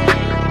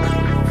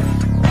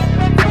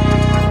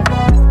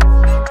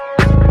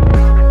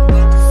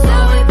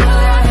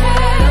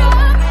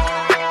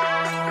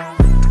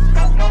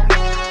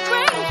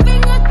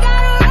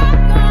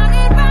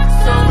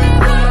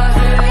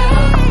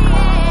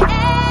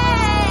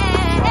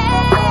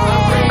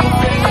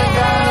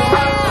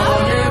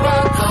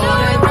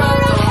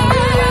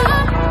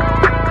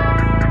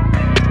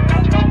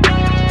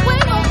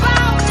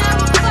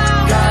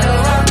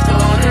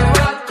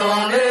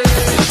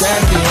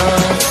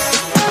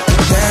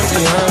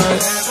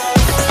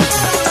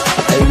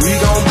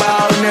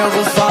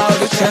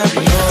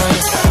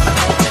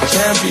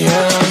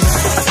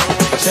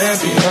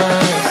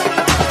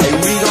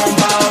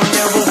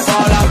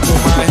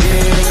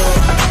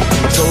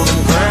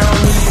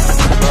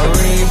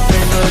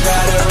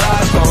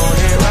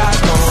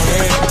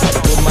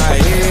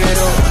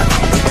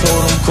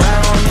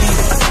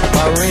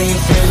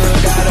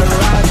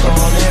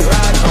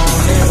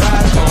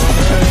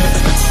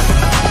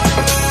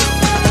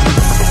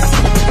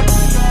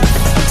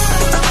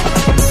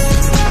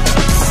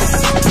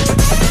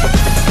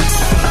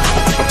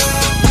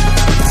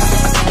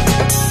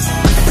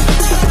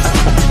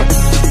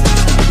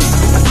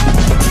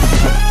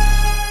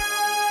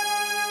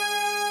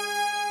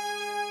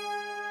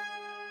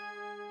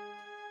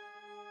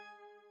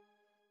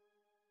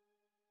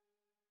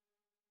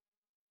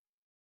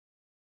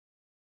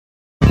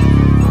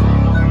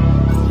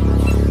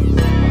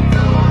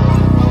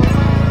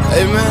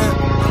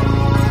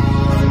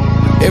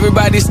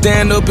 Everybody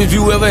stand up if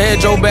you ever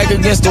had your back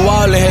against the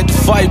wall and had to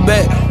fight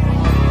back.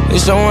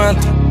 It's your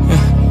anthem.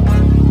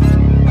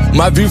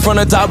 My view from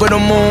the top of the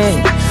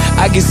moon,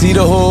 I can see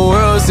the whole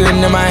world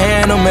sitting in my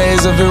hand, a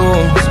maze of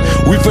rules.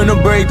 We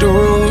finna break the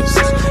rules,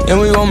 and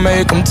we gon'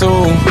 make them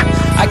too.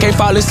 I can't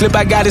fall asleep,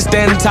 I gotta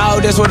stand tall,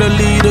 that's what a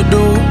leader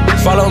do.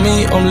 Follow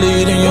me, I'm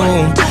leading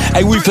you.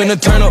 Hey, we finna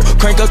turn up,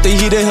 crank up the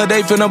heat in here,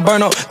 they finna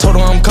burn up. Told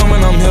them I'm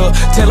coming, I'm here,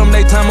 tell them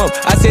they time up.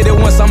 I said it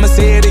once, I'ma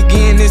say it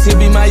again, this here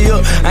be my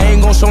year. I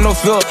ain't gon' show no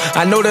fear,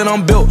 I know that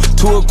I'm built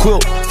to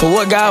equip for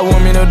what God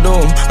want me to do.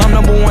 I'm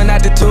number one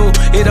out the two,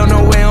 it don't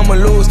know where I'ma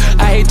lose.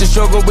 I hate to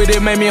struggle, but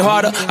it made me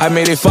harder. I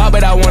made it far,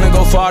 but I wanna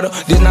go farther.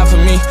 This not for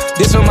me,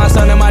 this for my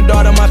son and my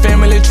daughter, my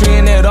family tree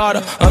and their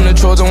daughter. I'm the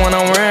chosen one,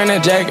 I'm wearing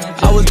that jacket.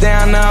 I was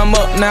down, now I'm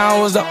up, now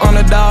I was the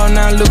underdog,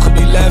 now look who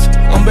be laughing.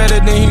 I'm better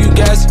than you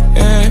guys,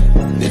 yeah.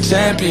 The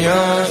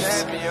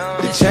champions,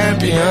 the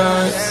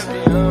champions.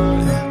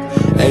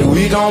 Hey,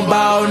 we gon'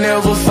 ball,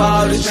 never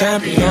fall. The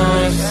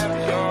champions,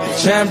 the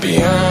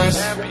champions,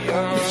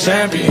 the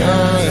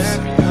champions.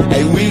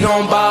 Hey, we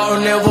gon' ball,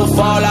 never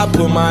fall. I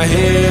put my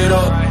head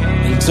up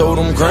and told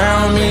them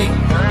crown me.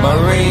 My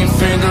ring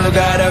finger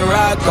got a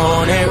rock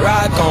on it,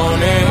 rock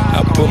on it.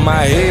 I put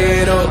my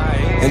head up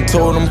and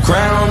told them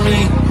crown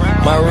me.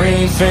 My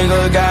ring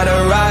finger got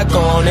a rock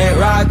on it,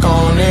 rock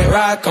on it,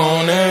 rock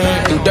on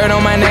it. Do dirt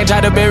on my name,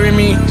 try to bury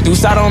me. Do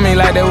salt on me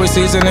like that was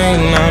seasoning.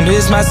 Now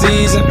this my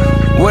season.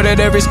 Weathered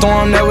every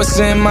storm that was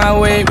sent my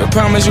way, but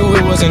promise you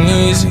it wasn't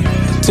easy.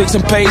 Took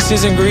some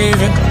patience and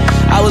grieving.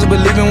 I was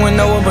believing when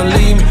no one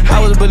believed me.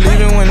 I was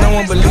believing when no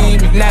one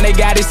believed me. Now they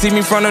gotta see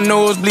me from the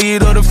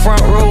nosebleed or the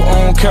front row.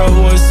 I don't care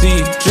who I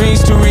see.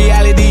 Dreams to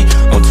reality,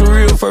 I'm too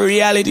real for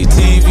reality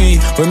TV.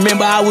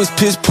 Remember I was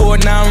piss poor,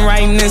 now I'm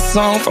writing this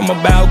song from a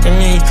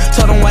balcony.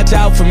 Told them watch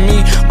out for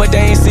me, but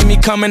they ain't see me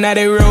coming out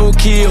they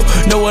roadkill.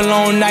 No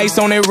alone nights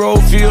on that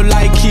road, feel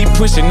like keep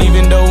pushing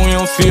even though we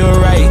don't feel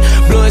right.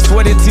 Blood,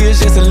 sweat and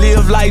tears just to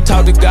live life.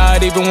 Talk to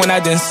God even when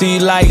I didn't see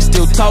light.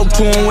 Still talk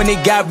to him when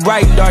it got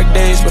bright. Dark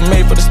days were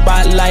made for the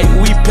spotlight.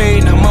 We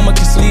paid, now mama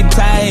can sleep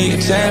tight.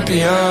 The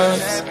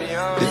champions,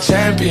 the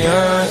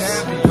champions.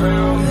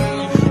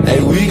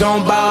 Hey, we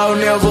gon' ball,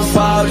 never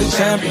fall. The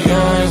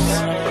champions,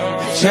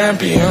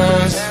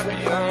 champions,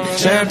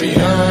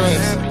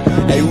 champions.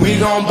 Hey, we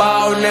gon'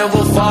 ball,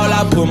 never fall.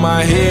 I put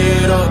my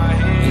head up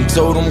and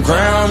told them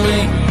crown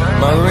me.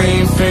 My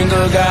ring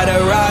finger got a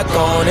rock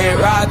on it,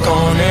 rock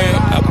on it.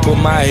 I put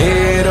my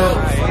head up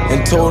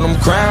and told them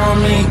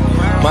crown me.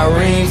 My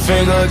ring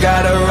finger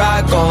got a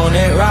rock on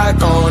it,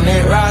 rock on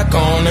it, rock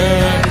on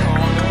it.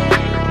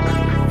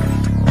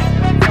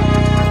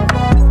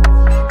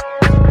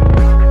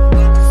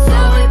 So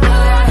we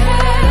put our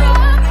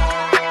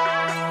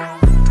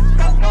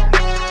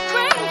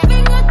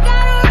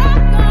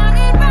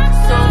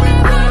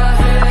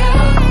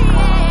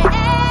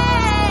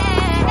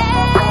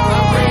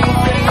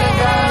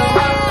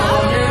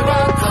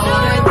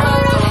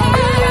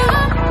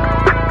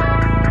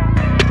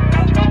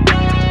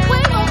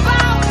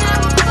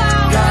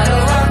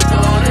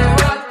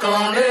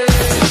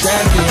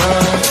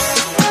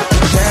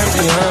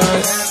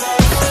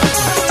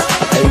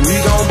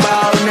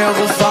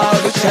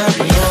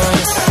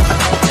champions,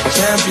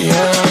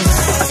 champions,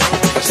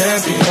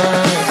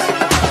 champions.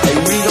 Hey,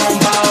 we gon'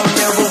 ball,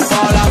 never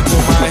fall. I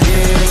put my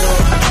head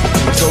up,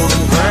 told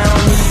them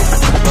ground me.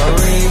 My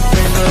ring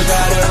finger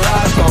got it,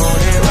 rock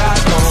on it,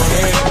 rock on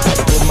it. I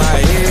put my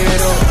head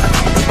up,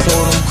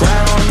 told them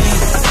crown me.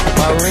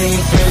 My ring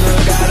finger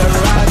got it,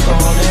 rock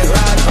on it,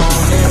 rock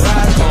on it,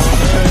 rock on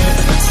it.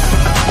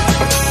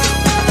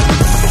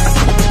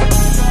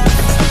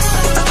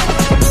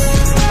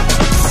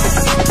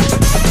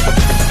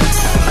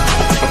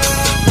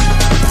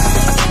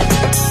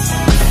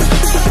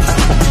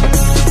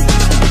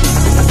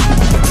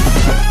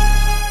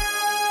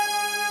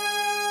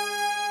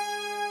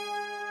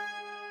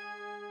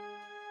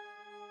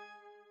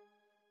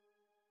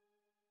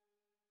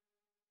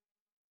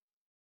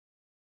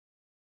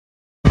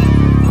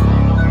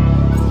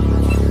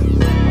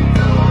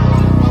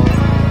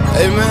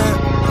 Hey man,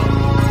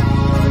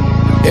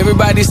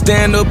 everybody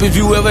stand up if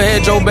you ever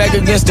had your back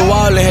against the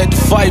wall and had to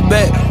fight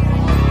back.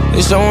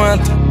 It's your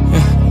anthem.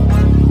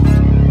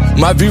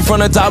 My view from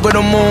the top of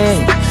the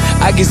moon,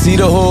 I can see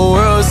the whole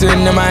world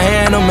sitting in my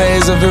hand, a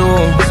maze of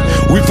rules.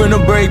 We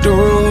finna break the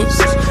rules,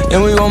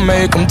 and we gon'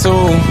 make them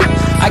too.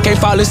 I can't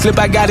fall asleep,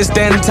 I gotta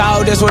stand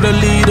tall, that's what a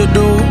leader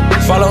do.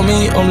 Follow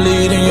me, I'm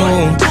leading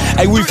you.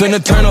 Hey, we finna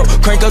turn up,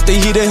 crank up the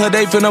heat in here,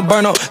 they finna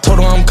burn up. Told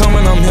them I'm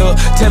coming, I'm here,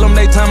 tell them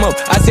they time up.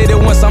 I said it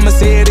once, I'ma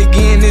say it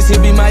again, this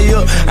here be my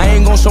year. I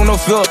ain't gon' show no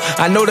fear,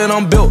 I know that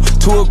I'm built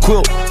to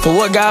equip for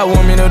what God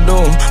want me to do.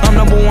 I'm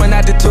 #1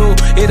 out the two,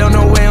 it don't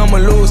know where I'ma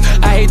lose.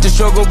 I hate the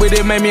struggle, but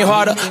it made me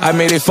harder. I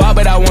made it far,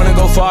 but I wanna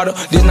go farther.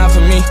 This not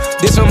for me,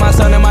 this for my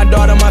son and my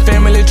daughter, my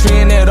family tree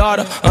and that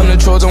order. I'm the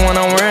chosen one,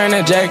 I'm wearing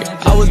that jacket.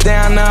 I was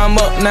down, now I'm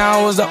up, now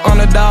I was the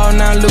underdog,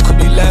 now look who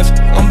be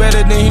left. I'm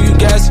better than you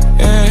guess,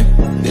 yeah.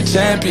 The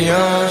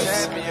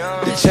champions,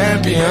 the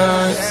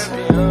champions.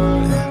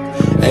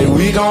 Hey,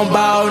 we gon'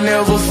 ball,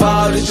 never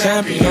fall, the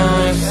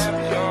champions,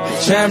 the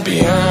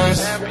champions,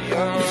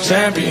 the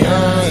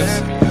champions.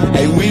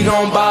 Hey, we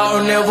gon'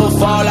 ball, never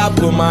fall, I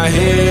put my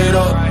head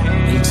up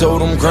and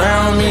told them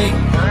crown me.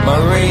 My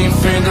ring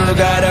finger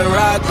got a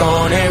rock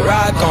on it,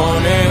 rock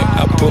on it.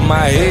 I put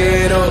my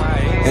head up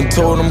and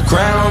told them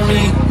crown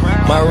me.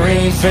 My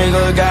ring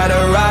finger got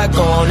a rock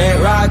on it,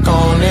 rock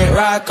on it,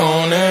 rock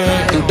on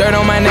it. Threw dirt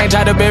on my neck,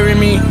 tried to bury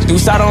me. Threw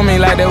salt on me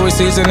like that was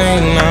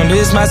seasoning. Now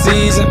this my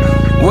season.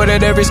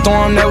 Weathered every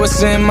storm that was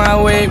sent my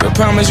way, but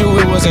promise you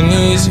it wasn't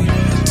easy.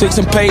 Took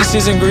some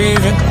patience and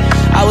grieving.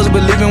 I was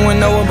believing when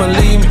no one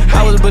believed me.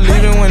 I was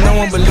believing when no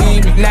one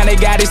believed me. Now they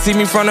gotta see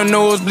me from the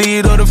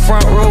nosebleed or the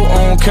front row.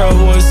 I don't care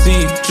who I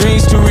see.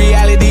 Dreams to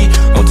reality,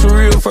 I'm too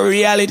real for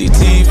reality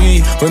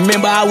TV.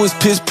 Remember I was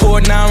piss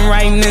poor, now I'm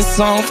writing this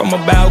song from a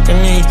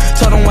balcony.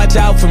 Told them watch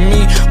out for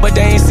me, but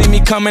they ain't see me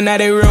coming out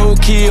they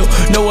roadkill.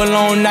 No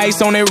alone nights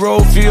on that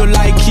road, feel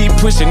like keep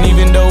pushing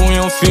even though we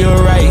don't feel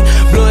right.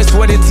 Blood,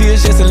 sweat and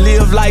tears just to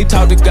live life.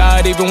 Talk to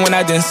God even when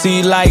I didn't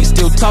see light.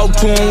 Still talk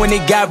to him when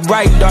it got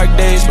bright. Dark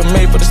days were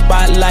made for the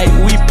spotlight.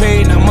 We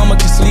paid, now mama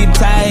can sleep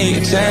tight.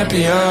 The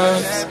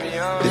champions,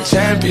 the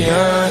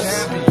champions.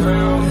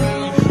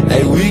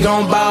 Hey, we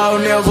gon' ball,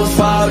 never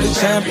fall, the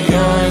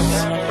champions,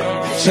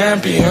 the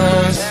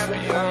champions,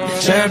 the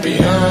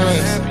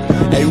champions.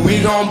 Hey,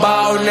 we gon'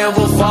 ball,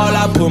 never fall,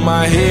 I put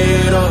my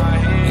head up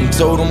and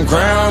told them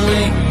crown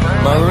me.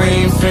 My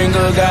ring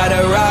finger got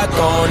a rock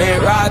on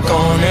it, rock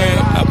on it.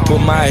 I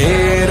put my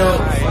head up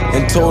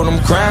and told them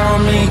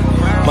crown me.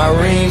 My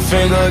ring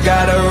finger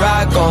got a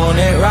rock on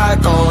it,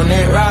 rock on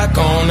it, rock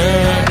on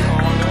it.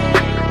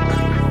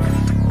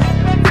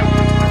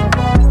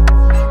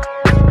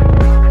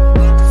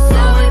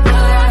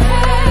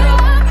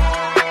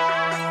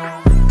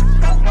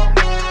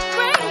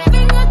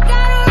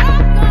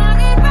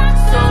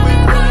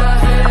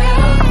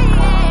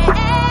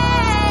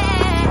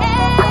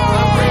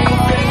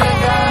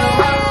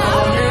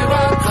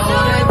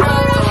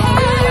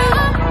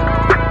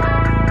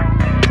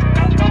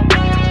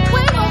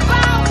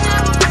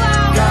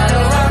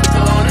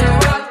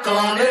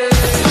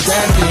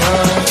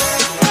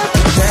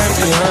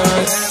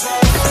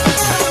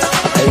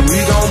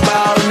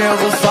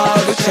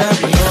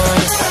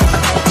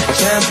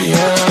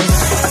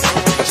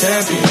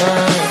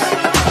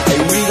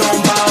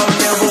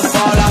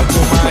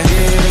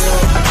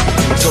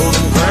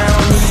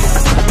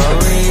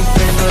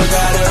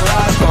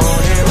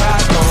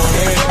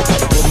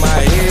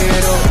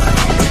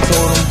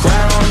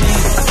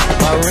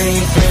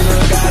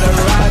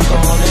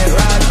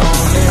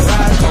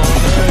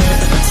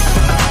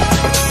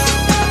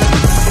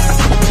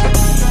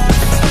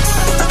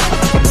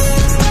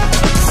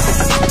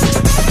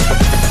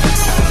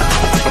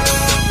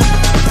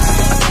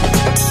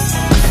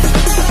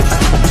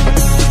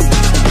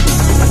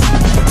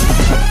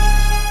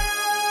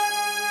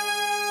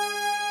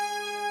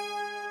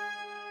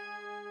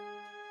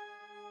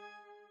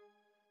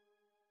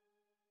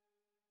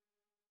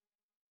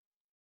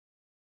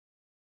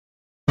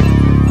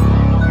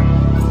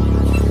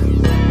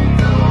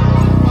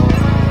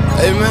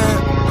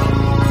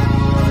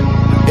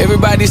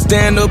 Everybody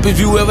stand up if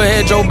you ever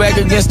had your back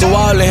against the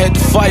wall and had to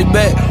fight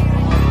back.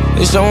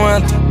 It's your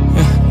anthem.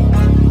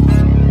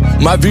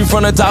 My view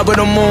from the top of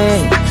the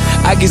moon,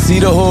 I can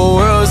see the whole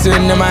world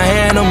sitting in my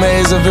hand, a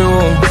maze of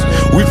rules.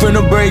 We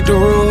finna break the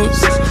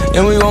rules,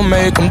 and we gon'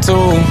 make them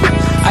too.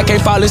 I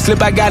can't fall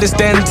asleep, I gotta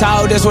stand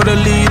tall, that's what a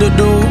leader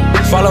do.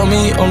 Follow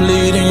me, I'm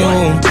leading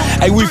you.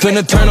 Hey, we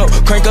finna turn up,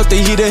 crank up the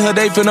heater here,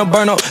 they finna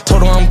burn up.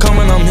 Told them I'm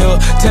coming, I'm here,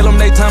 tell them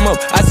they time up.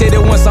 I said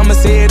it once, I'ma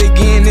say it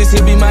again, this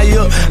here be my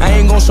year. I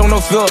ain't gon' show no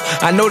fear,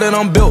 I know that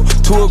I'm built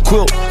to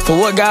equip for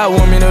what God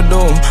want me to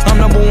do. I'm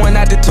number one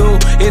out the two,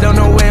 it don't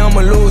know where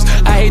I'ma lose.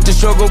 I hate the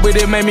struggle, but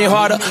it made me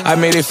harder. I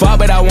made it far,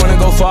 but I wanna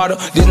go farther.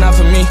 This not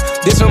for me,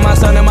 this for my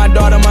son and my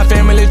daughter, my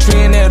family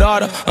tree and that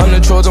order. I'm the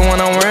chosen one,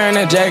 I'm wearing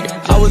that jacket.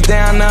 I was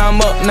down, now I'm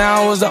up,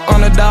 now I was the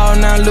underdog,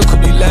 now look who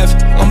be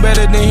left. I'm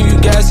better than you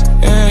guys,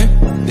 yeah.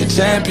 The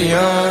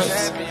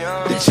champions,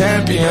 the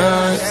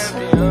champions.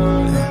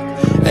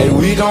 Hey,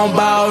 we gon'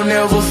 bow,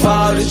 never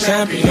fall, the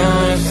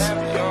champions,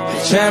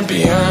 the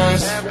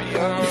champions,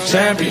 the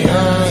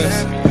champions.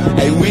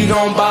 Hey, we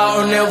gon'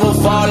 bow, never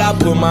fall, I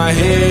put my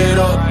head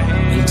up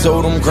and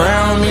told them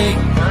crown me.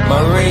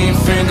 My ring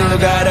finger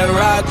got a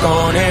rock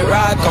on it,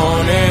 rock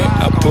on it.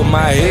 I put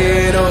my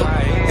head up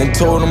and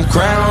told them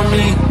crown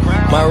me.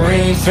 My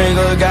ring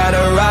finger got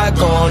a rock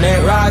on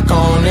it, rock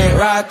on it,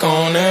 rock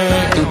on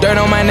it. Do dirt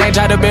on my neck,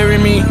 try to bury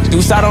me.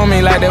 Do salt on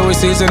me like that was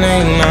seasoning.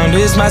 Now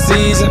this my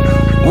season.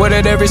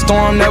 Weathered every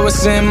storm that was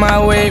sent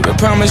my way, but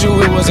promise you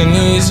it wasn't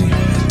easy.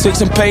 Took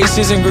some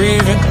patience and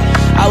grieving.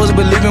 I was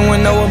believing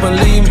when no one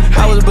believed me.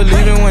 I was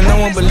believing when no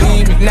one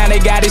believed me. Now they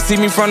gotta see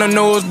me from the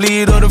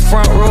nosebleed or the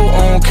front row.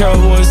 I don't care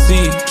who I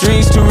see.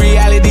 Dreams to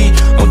reality,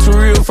 I'm too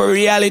real for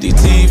reality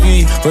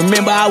TV.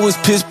 Remember I was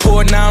piss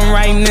poor, now I'm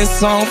writing this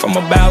song from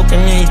a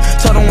balcony.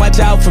 Told them watch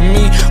out for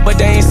me, but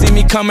they ain't see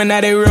me coming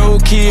out they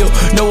roadkill.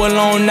 No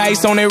alone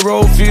nights on that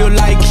road, feel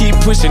like keep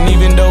pushing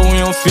even though we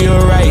don't feel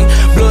right.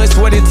 Blood,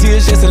 sweat and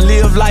tears just to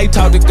live life.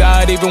 Talk to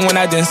God even when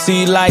I didn't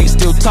see light.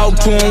 Still talk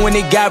to him when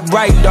it got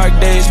bright. Dark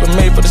days were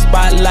made for the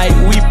spotlight.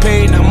 We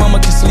paid, now mama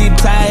can sleep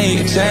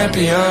tight. The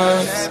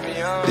champions,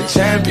 the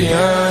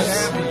champions.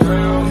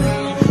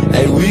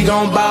 Hey, we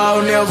gon'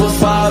 bow, never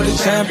fall. The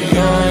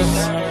champions,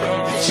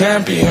 the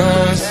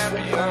champions,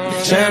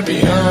 the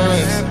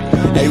champions.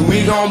 Hey,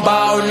 we gon'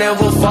 bow,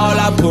 never fall.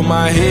 I put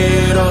my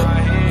head up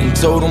and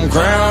told them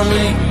crown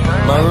me.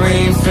 My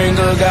ring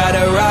finger got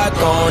a rock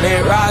on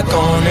it, rock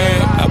on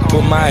it. I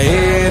put my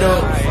head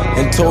up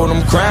and told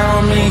them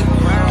crown me.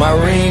 My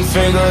ring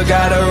finger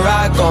got a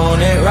rock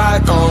on it,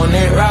 rock on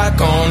it,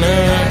 rock on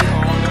it.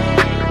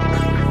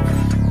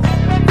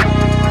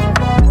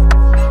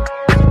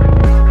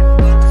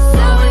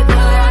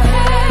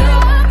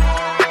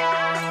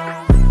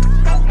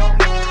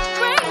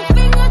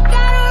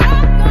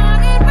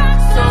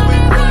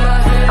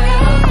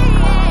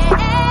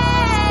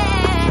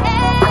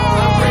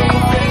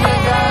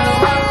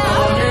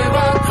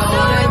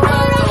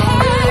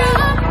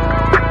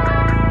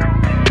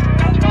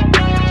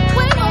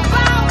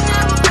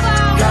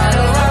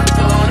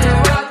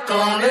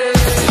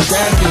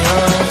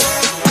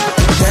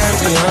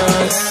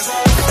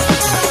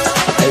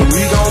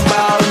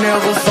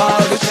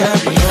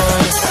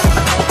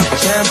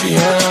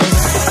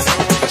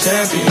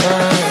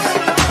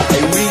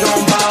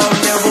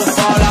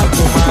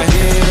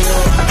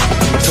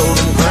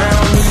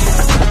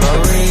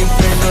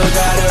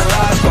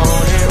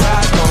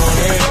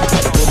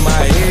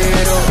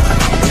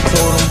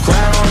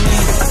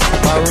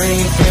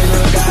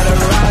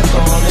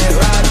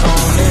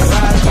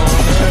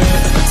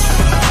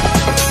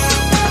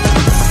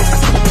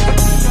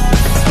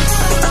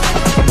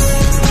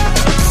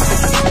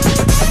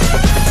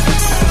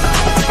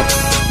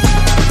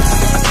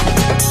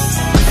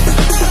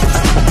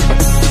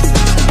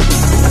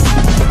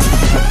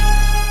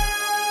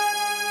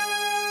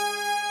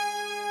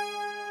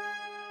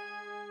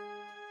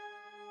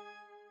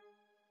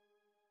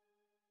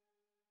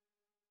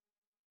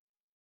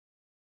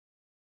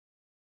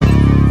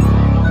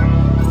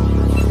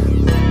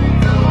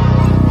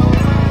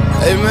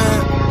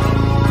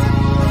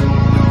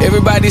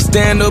 Everybody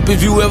stand up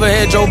if you ever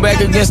had your back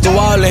against the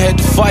wall and had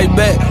to fight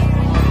back.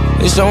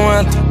 It's your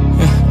anthem.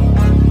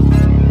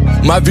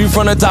 My view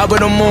from the top of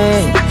the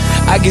moon,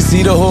 I can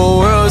see the whole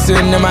world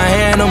sitting in my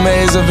hand, a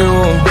maze of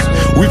rules.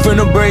 We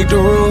finna break the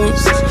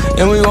rules,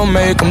 and we gon'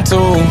 make them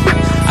too.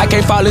 I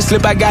can't fall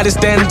asleep, I gotta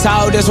stand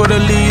tall, that's what a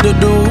leader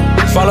do.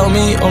 Follow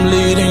me, I'm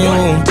leading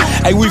you.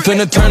 Hey, we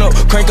finna turn up,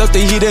 crank up the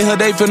heater here,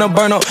 they finna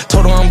burn up.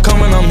 Told them I'm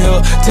coming, I'm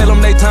here, tell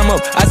them they time up.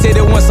 I said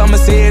it once, I'ma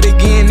say it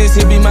again, this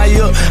here be my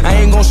year.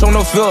 I ain't gon' show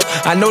no fear,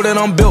 I know that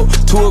I'm built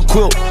to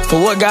equip for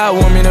what God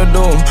want me to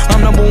do. I'm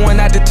number one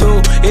out the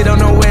two, it don't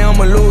know where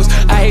I'ma lose.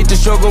 I hate the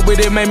struggle, but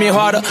it made me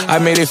harder. I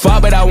made it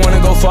far, but I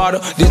wanna go farther.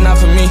 This not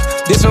for me,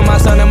 this for my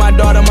son and my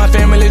daughter, my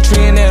family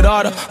tree and that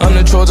order. I'm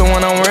the chosen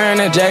one, I'm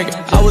wearing that jacket.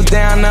 I was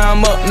down, now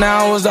I'm up,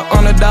 now I was the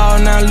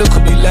underdog, now look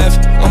who be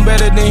left. I'm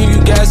better than you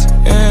guys,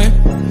 yeah.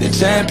 The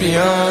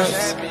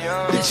champions,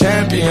 the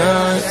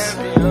champions.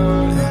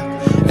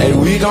 Hey,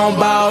 we gon'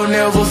 ball,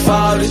 never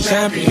fall, the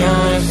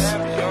champions,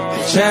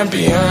 the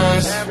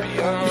champions,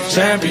 the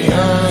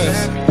champions.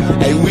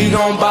 Hey, we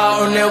gon'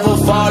 ball, never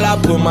fall, I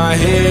put my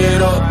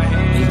head up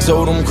and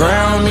told them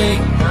crown me.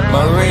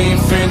 My ring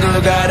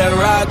finger got a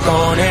rock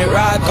on it,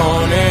 rock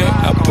on it.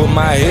 I put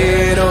my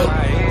head up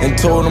and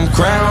told them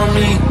crown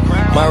me.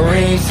 My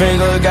ring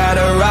finger got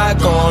a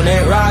rock on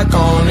it, rock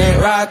on it,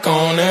 rock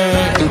on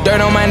it. Threw dirt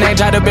on my name,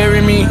 tried to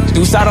bury me.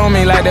 Threw salt on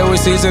me like that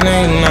was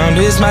seasoning. Now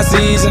this my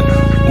season.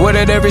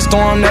 Weathered every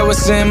storm that was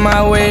sent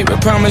my way,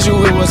 but promise you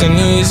it wasn't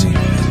easy.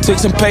 Took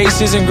some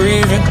patience and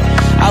grieving.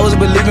 I was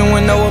believing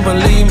when no one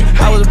believed me.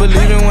 I was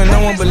believing when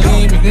no one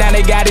believed me. Now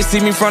they gotta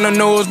see me from the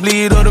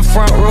nosebleed or the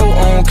front row.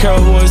 I don't care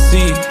who I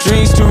see.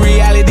 Dreams to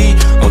reality,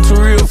 I'm too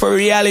real for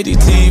reality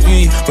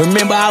TV.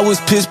 Remember I was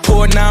piss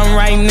poor, now I'm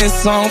writing this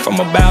song from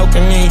a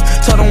balcony.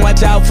 Told them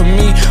watch out for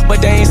me,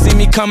 but they ain't see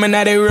me coming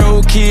at a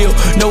roadkill.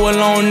 No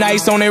alone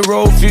nights on that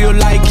road, feel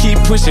like keep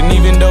pushing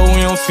even though we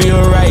don't feel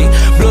right.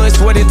 Blood,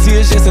 sweat and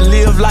tears just to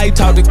live life.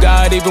 Talk to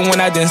God even when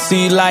I didn't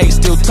see light.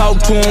 Still talk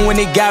to him when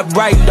it got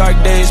bright.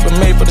 Dark days but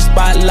made for the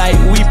spotlight.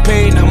 We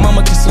paid, now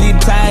mama can sleep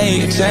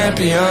tight. The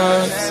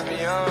champions,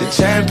 the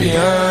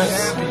champions.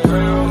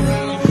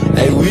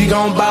 Hey, we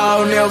gon'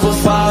 ball, never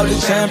fall, the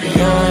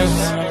champions,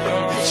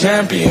 the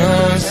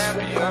champions,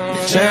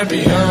 the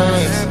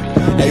champions.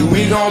 Hey,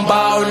 we gon'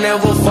 ball,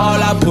 never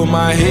fall, I put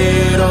my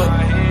head up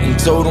and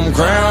told them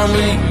crown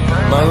me.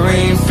 My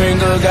ring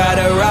finger got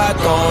a rock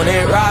on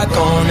it, rock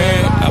on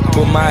it. I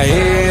put my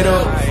head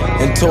up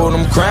and told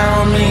them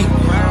crown me.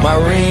 My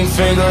ring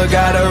finger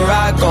got a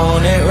rock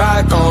on it,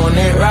 rock on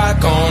it,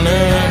 rock on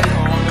it.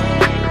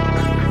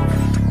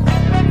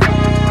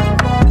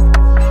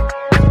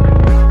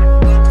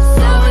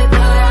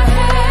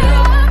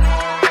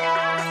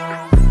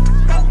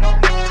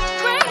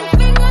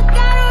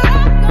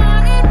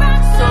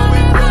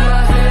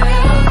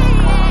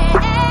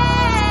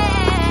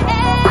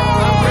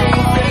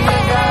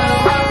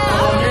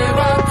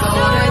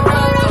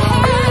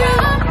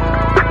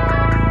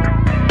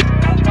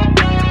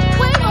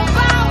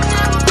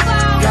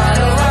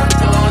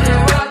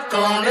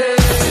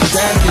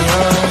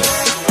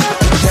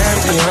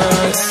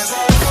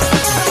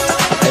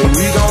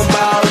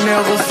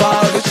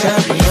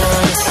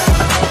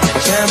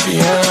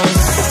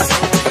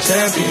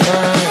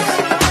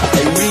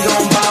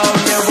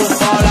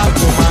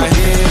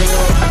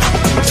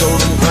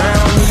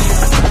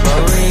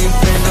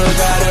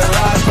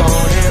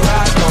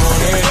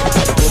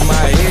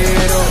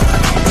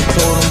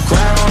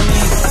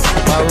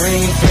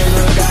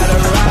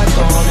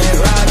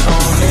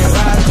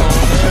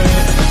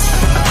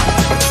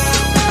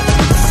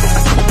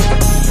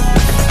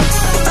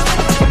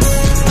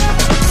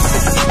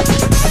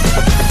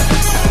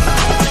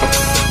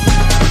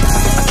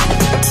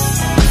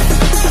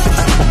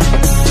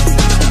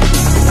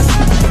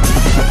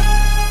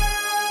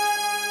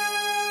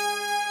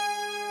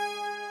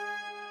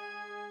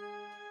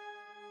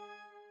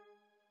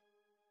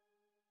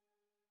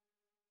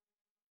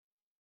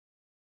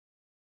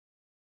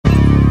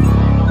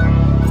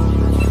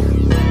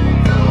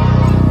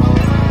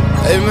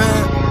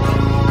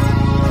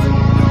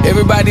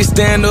 Everybody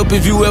stand up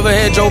if you ever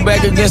had your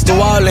back against the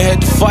wall and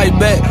had to fight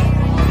back.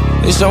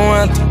 It's your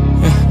anthem.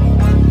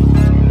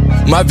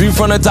 My view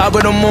from the top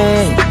of the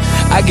moon,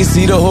 I can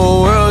see the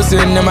whole world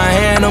sitting in my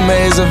hand, a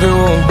maze of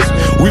rules.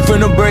 We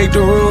finna break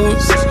the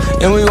rules,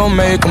 and we gon'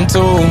 make them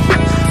too.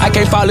 I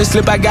can't fall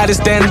asleep, I gotta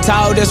stand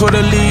tall, that's what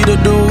a leader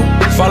do.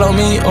 Follow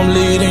me, I'm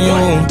leading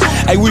you.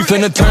 Hey, we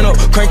finna turn up,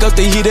 crank up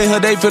the heat in here,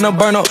 they finna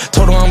burn up.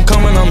 Told them I'm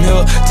coming, I'm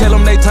here, tell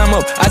them they time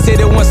up. I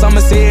said it once, I'ma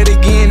say it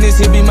again, this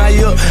here be my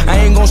year. I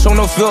ain't gon' show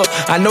no fear,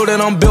 I know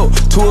that I'm built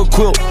to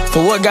equip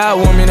for what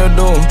God want me to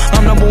do.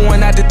 I'm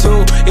 #1 out the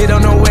two, it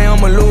don't know where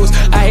I'ma lose.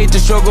 I hate the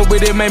struggle,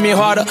 but it made me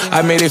harder.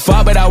 I made it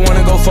far, but I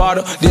wanna go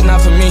farther. This not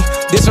for me,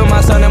 this for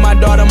my son and my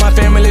daughter, my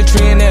family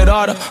tree and that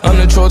order. I'm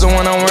the chosen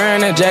one, I'm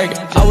wearing that jacket.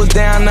 I was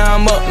down, now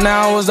I'm up,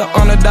 now I was the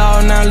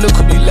underdog, now look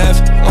who be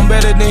left. I'm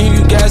better than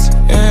you guess,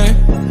 yeah.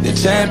 The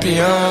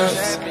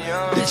champions,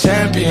 the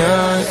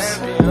champions.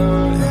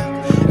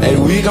 Hey,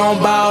 we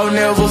gon' ball,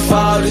 never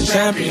fall, the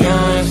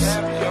champions,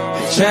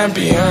 the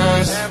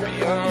champions,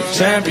 the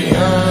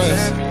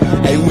champions.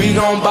 Hey, we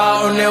gon'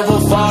 ball, never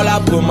fall, I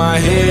put my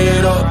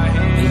head up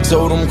and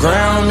told them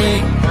crown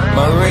me.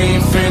 My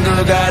ring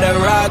finger got a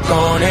rock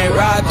on it,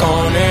 rock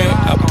on it.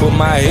 I put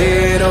my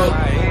head up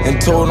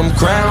and told them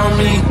crown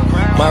me.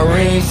 My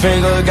ring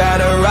finger got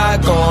a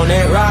rock on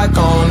it, rock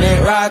on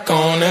it, rock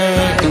on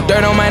it. Threw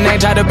dirt on my name,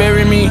 tried to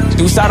bury me.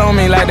 Threw salt on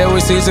me like that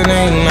was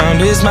seasoning. Now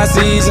this my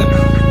season.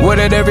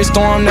 Weathered every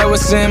storm that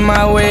was sent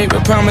my way,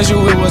 but promise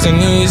you it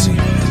wasn't easy.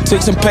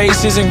 Took some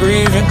patience and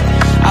grieving.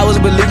 I was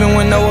believing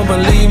when no one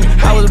believed me.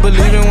 I was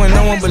believing when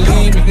no one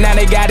believed me. Now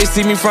they gotta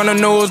see me from the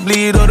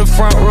nosebleed or the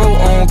front row.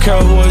 I don't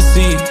care who I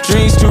see.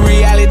 Dreams to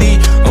reality,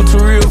 I'm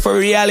too real for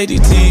reality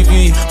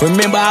TV.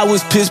 Remember I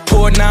was piss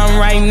poor, now I'm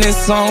writing this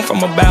song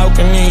from a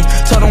balcony.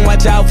 Told them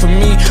watch out for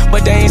me,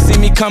 but they ain't see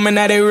me coming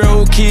out they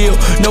roadkill.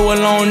 No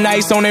alone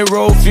nights on that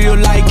road, feel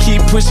like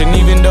keep pushing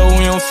even though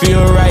we don't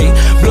feel right.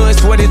 Blood,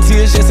 sweat and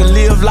tears just to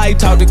live life.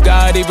 Talk to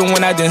God even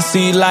when I didn't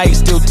see light.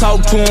 Still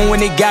talk to him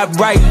when it got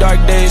bright.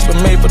 Dark days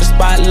were made for the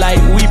spotlight.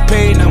 We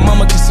paid, now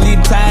mama can sleep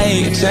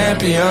tight. The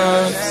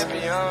champions,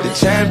 the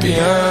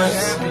champions.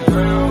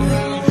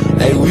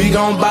 Hey, we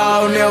gon'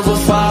 bow, never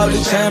fall.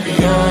 The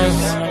champions,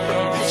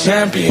 the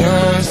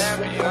champions,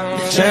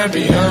 the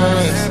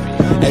champions.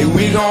 Hey,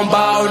 we gon'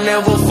 bow,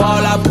 never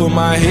fall. I put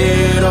my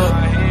head up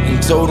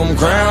and told them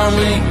crown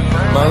me.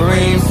 My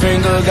ring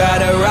finger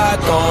got a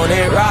rock on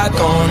it, rock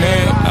on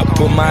it. I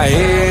put my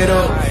head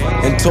up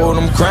and told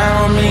them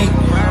crown me.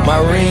 My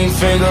ring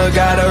finger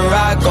got a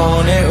rock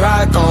on it,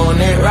 rock on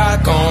it,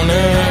 rock on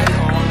it.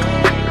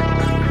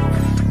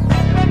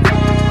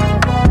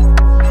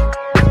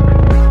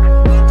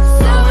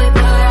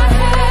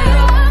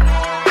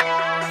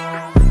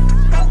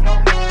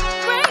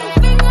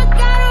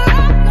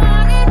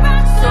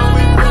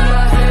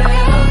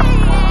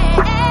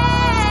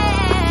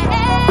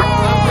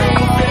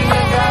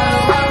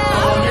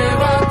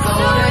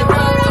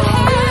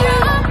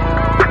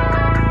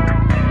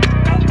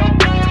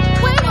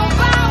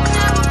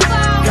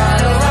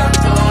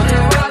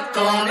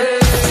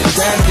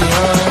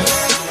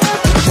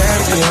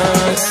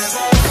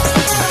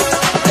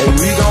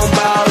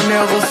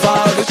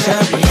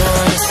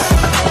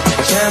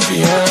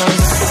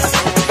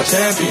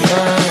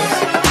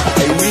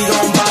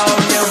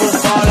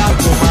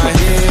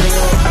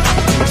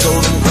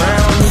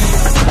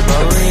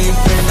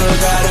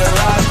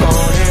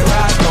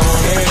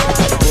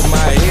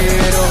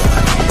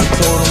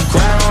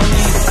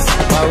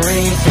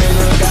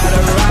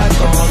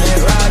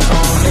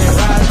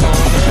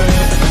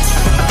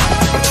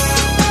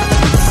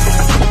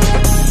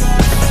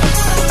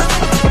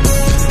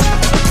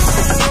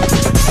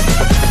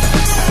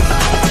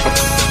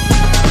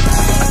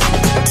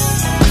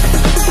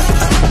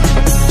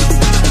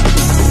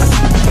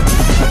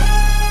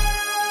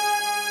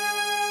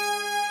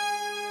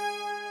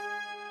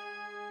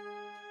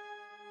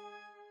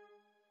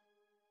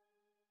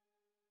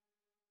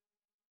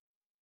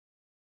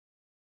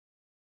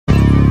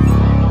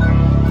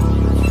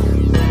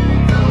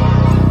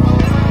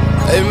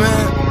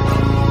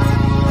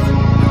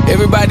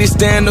 Everybody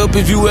stand up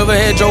if you ever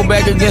had your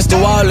back against the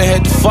wall and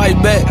had to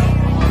fight back.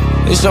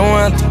 It's your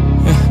anthem.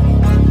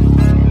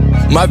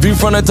 My view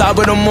from the top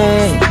of the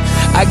moon,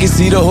 I can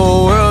see the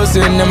whole world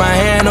sitting in my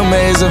hand, a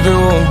maze of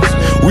rules.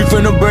 We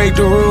finna break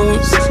the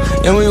rules,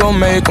 and we gon'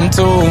 make them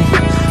too.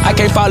 I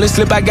can't fall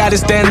asleep, I gotta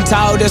stand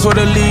tall, that's what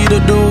a leader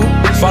do.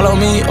 Follow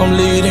me, I'm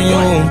leading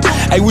you.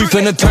 Hey, we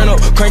finna turn up,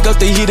 crank up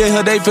the heater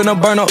here, they finna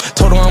burn up.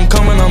 Told them I'm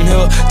coming, I'm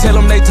here, tell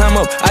them they time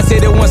up. I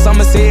said it once,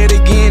 I'ma say it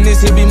again,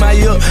 this here be my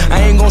year.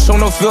 I ain't gon' show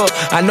no fear,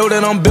 I know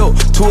that I'm built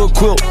to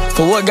equip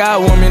for what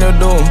God want me to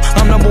do.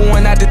 I'm number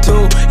one out the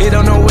two, it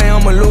don't know where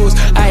I'ma lose.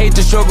 I hate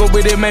the struggle,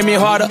 but it made me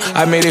harder.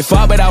 I made it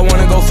far, but I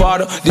wanna go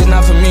farther. This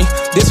not for me,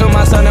 this for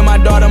my son and my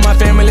daughter, my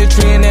family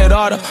tree and that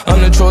order.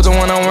 I'm the chosen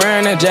one, I'm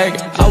wearing that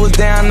jacket. I was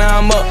down, now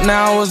I'm up,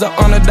 now I was the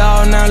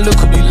underdog, now look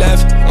who be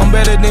laughing. I'm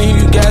better than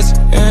you guys,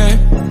 yeah.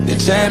 The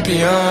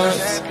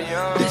champions,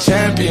 the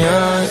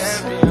champions.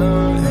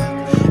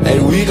 Hey,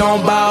 we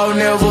gon' bow,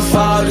 never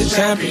fall. The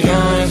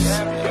champions,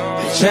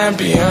 the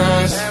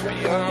champions,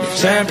 the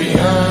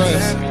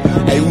champions.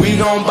 Hey, we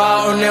gon'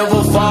 bow,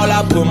 never fall.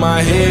 I put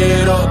my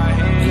head up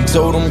and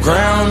told them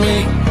crown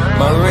me.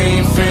 My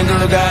ring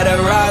finger got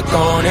a rock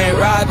on it,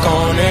 rock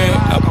on it.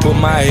 I put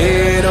my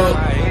head up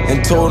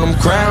and told them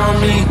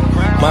crown me.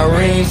 My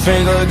ring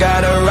finger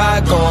got a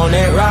rock on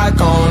it,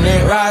 rock on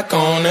it, rock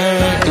on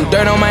it. Do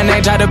dirt on my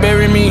neck, try to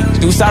bury me.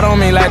 Do salt on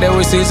me like that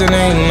was seasoning.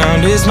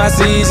 Now this my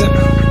season.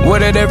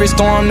 Weathered every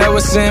storm that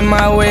was sent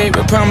my way,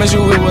 but promise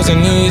you it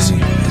wasn't easy.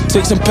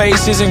 Took some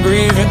patience and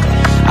grieving.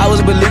 I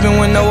was believing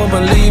when no one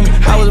believed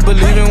me. I was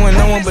believing when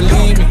no one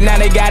believed me. Now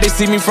they gotta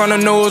see me from the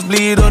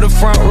nosebleed or the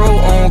front row.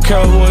 I don't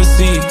care who I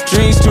see.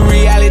 Dreams to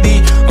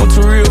reality, I'm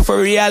too real for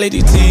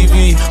reality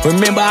TV.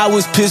 Remember I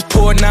was piss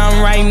poor, now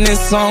I'm writing this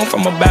song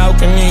from a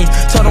balcony.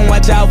 Told them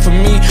watch out for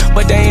me,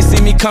 but they ain't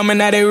see me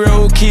coming out they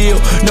roadkill.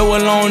 No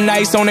alone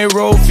nights on that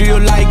road, feel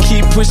like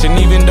keep pushing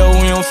even though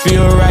we don't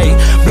feel right.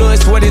 Blood,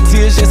 sweat and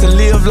tears just to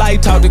live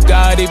life. Talk to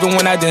God even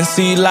when I didn't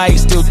see light.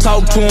 Still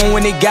talk to him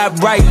when it got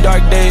bright.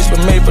 Dark days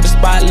were made for the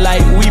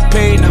spotlight. We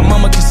paid, now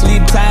mama can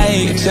sleep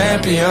tight. The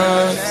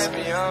champions,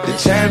 the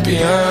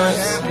champions.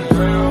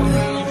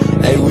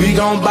 Hey, we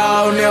gon'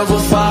 bow, never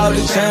fall.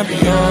 The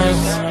champions,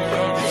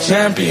 the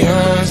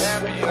champions,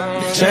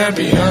 the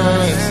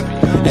champions.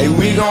 Hey,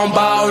 we gon'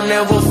 bow,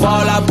 never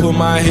fall. I put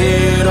my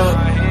head up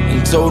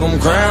and told them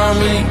crown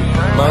me.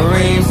 My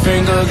ring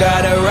finger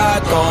got a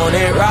rock on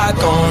it, rock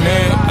on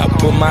it. I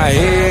put my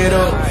head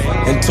up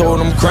and told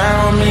them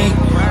crown me.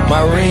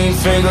 My ring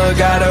finger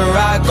got a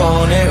rock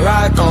on it,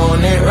 rock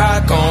on it,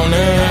 rock on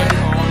it.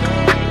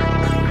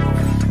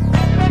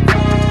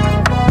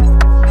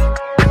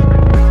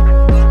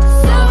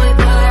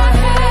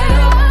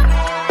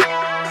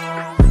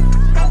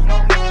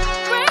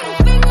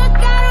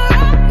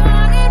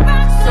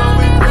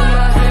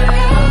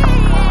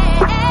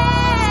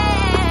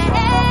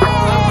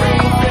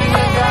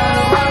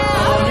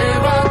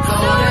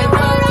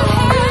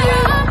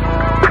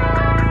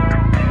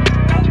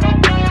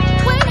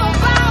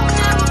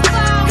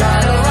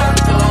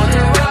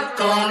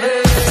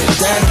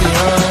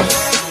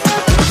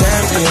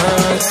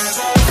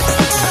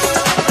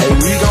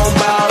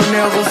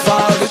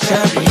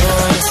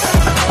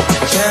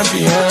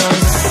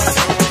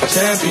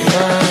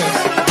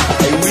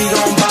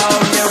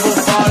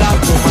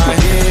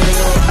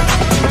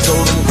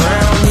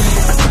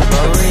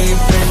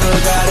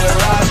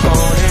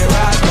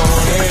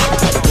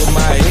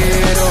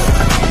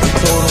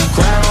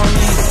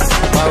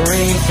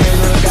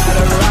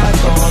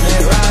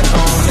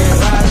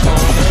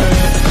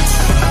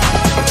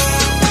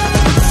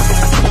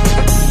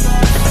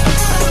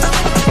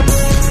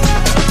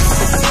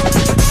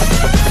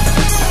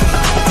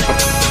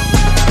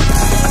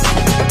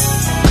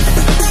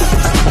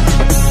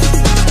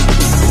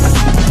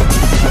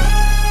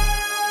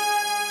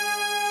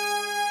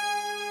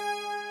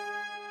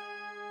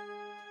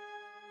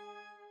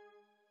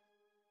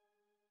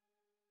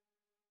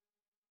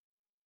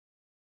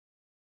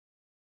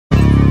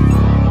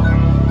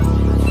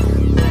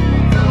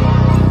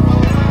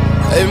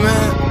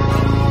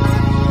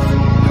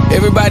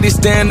 Everybody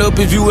stand up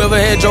if you ever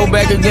had your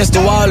back against the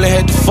wall and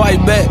had to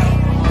fight back.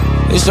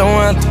 It's your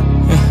anthem.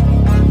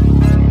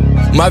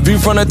 My view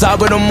from the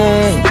top of the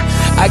moon,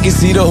 I can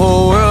see the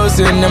whole world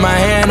sitting in my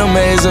hand, a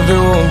maze of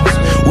rules.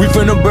 We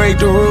finna break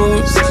the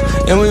rules,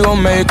 and we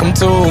gon' make them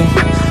too.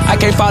 I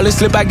can't fall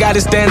asleep, I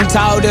gotta stand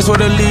tall, that's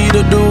what a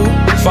leader do.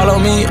 Follow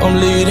me, I'm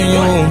leading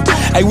you.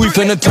 Hey, we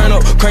finna turn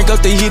up, crank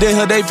up the heat in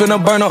here, they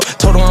finna burn up.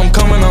 Told them I'm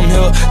coming, I'm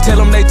here, tell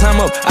them they time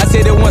up. I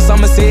said it once,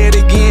 I'ma say it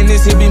again,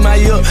 this here be my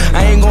year.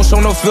 I ain't gon' show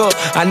no fear,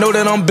 I know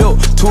that I'm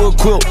built to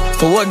equip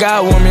for what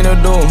God want me to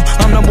do.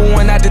 I'm number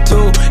one out the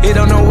two, it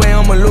don't know where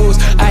I'ma lose.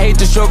 I hate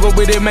to struggle,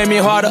 but it made me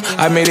harder.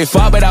 I made it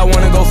far, but I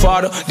wanna go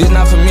farther. This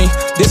not for me,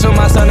 this for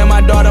my son and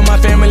my daughter, my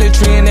family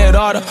tree and their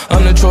daughter.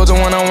 I'm the chosen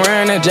one, I'm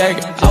wearing that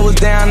jacket. I was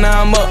down,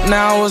 now I'm up,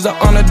 now I was the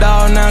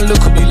underdog, now look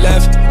who be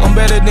left. I'm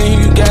better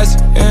than you guys,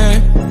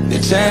 the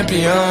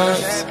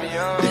champions,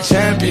 the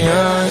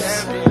champions.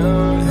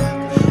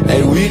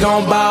 Hey, we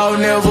gon' bow,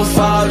 never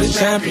fall, the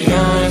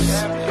champions,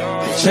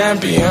 the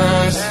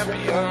champions,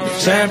 the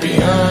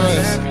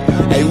champions.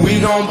 Hey, we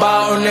gon'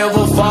 bow,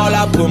 never fall,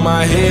 I put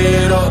my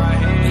head up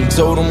and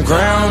told them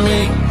crown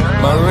me.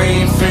 My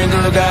ring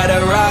finger got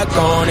a rock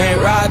on it,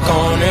 rock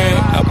on it.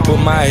 I put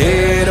my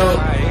head up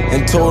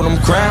and told them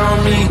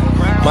crown me.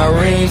 My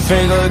ring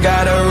finger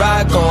got a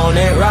rock on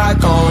it,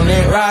 rock on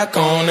it, rock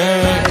on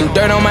it. Do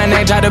dirt on my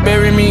name, try to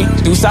bury me.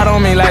 Do salt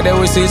on me like that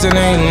was seasoning.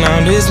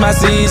 Now this my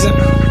season.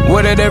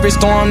 Weathered every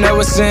storm that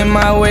was sent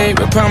my way,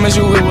 but promise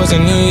you it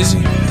wasn't easy.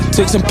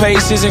 Took some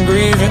patience and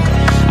grieving.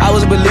 I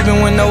was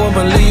believing when no one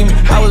believed me.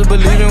 I was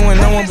believing when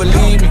no one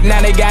believed me.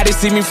 Now they gotta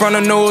see me from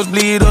the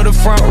nosebleed or the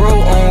front row.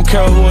 I don't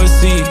care who I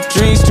see.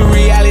 Dreams to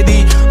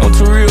reality, I'm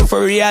too real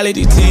for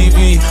reality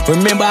TV.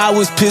 Remember I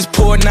was piss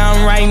poor, now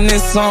I'm writing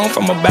this song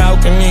from a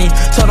balcony.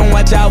 Told them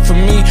watch out for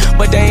me,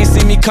 but they ain't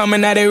see me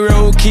coming out they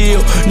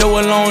roadkill.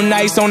 No alone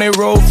nights on that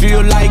road,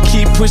 feel like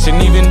keep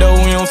pushing even though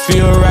we don't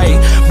feel right.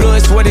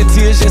 Blood, sweat and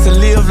tears just to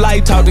live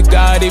life. Talk to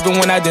God even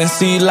when I didn't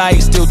see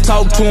light. Still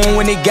talk to him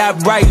when it got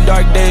bright.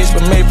 Dark days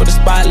but made for the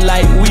spotlight.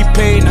 We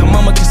paid, now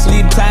mama can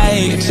sleep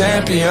tight. The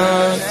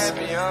champions,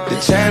 the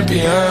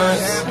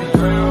champions.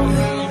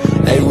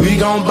 Hey, we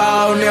gon'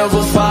 bow,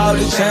 never fall.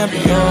 The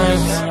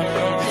champions,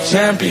 the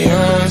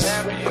champions,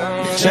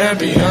 the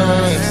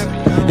champions.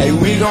 Hey,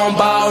 we gon'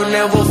 bow,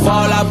 never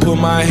fall. I put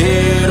my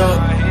head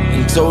up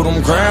and told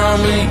them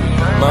crown me.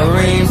 My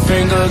ring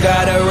finger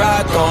got a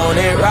rock on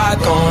it,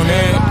 rock on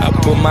it. I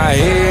put my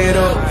head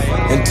up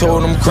and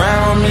told them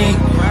crown me.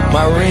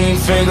 My ring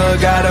finger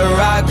got a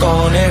rock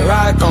on it,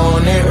 rock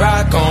on it,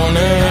 rock on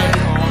it.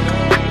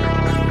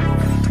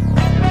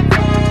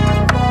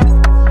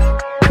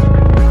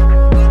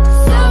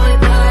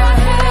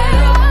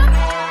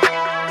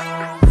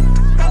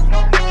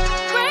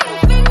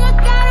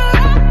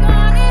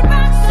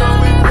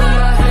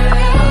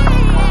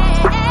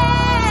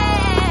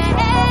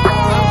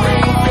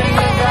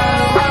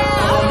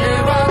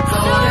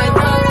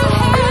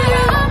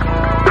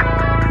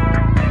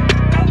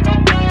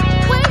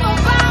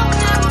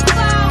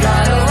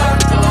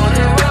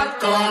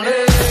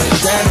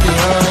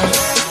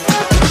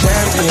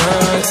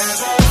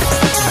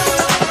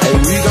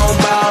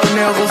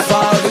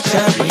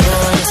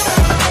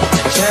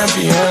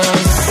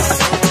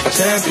 Champions,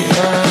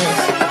 champions.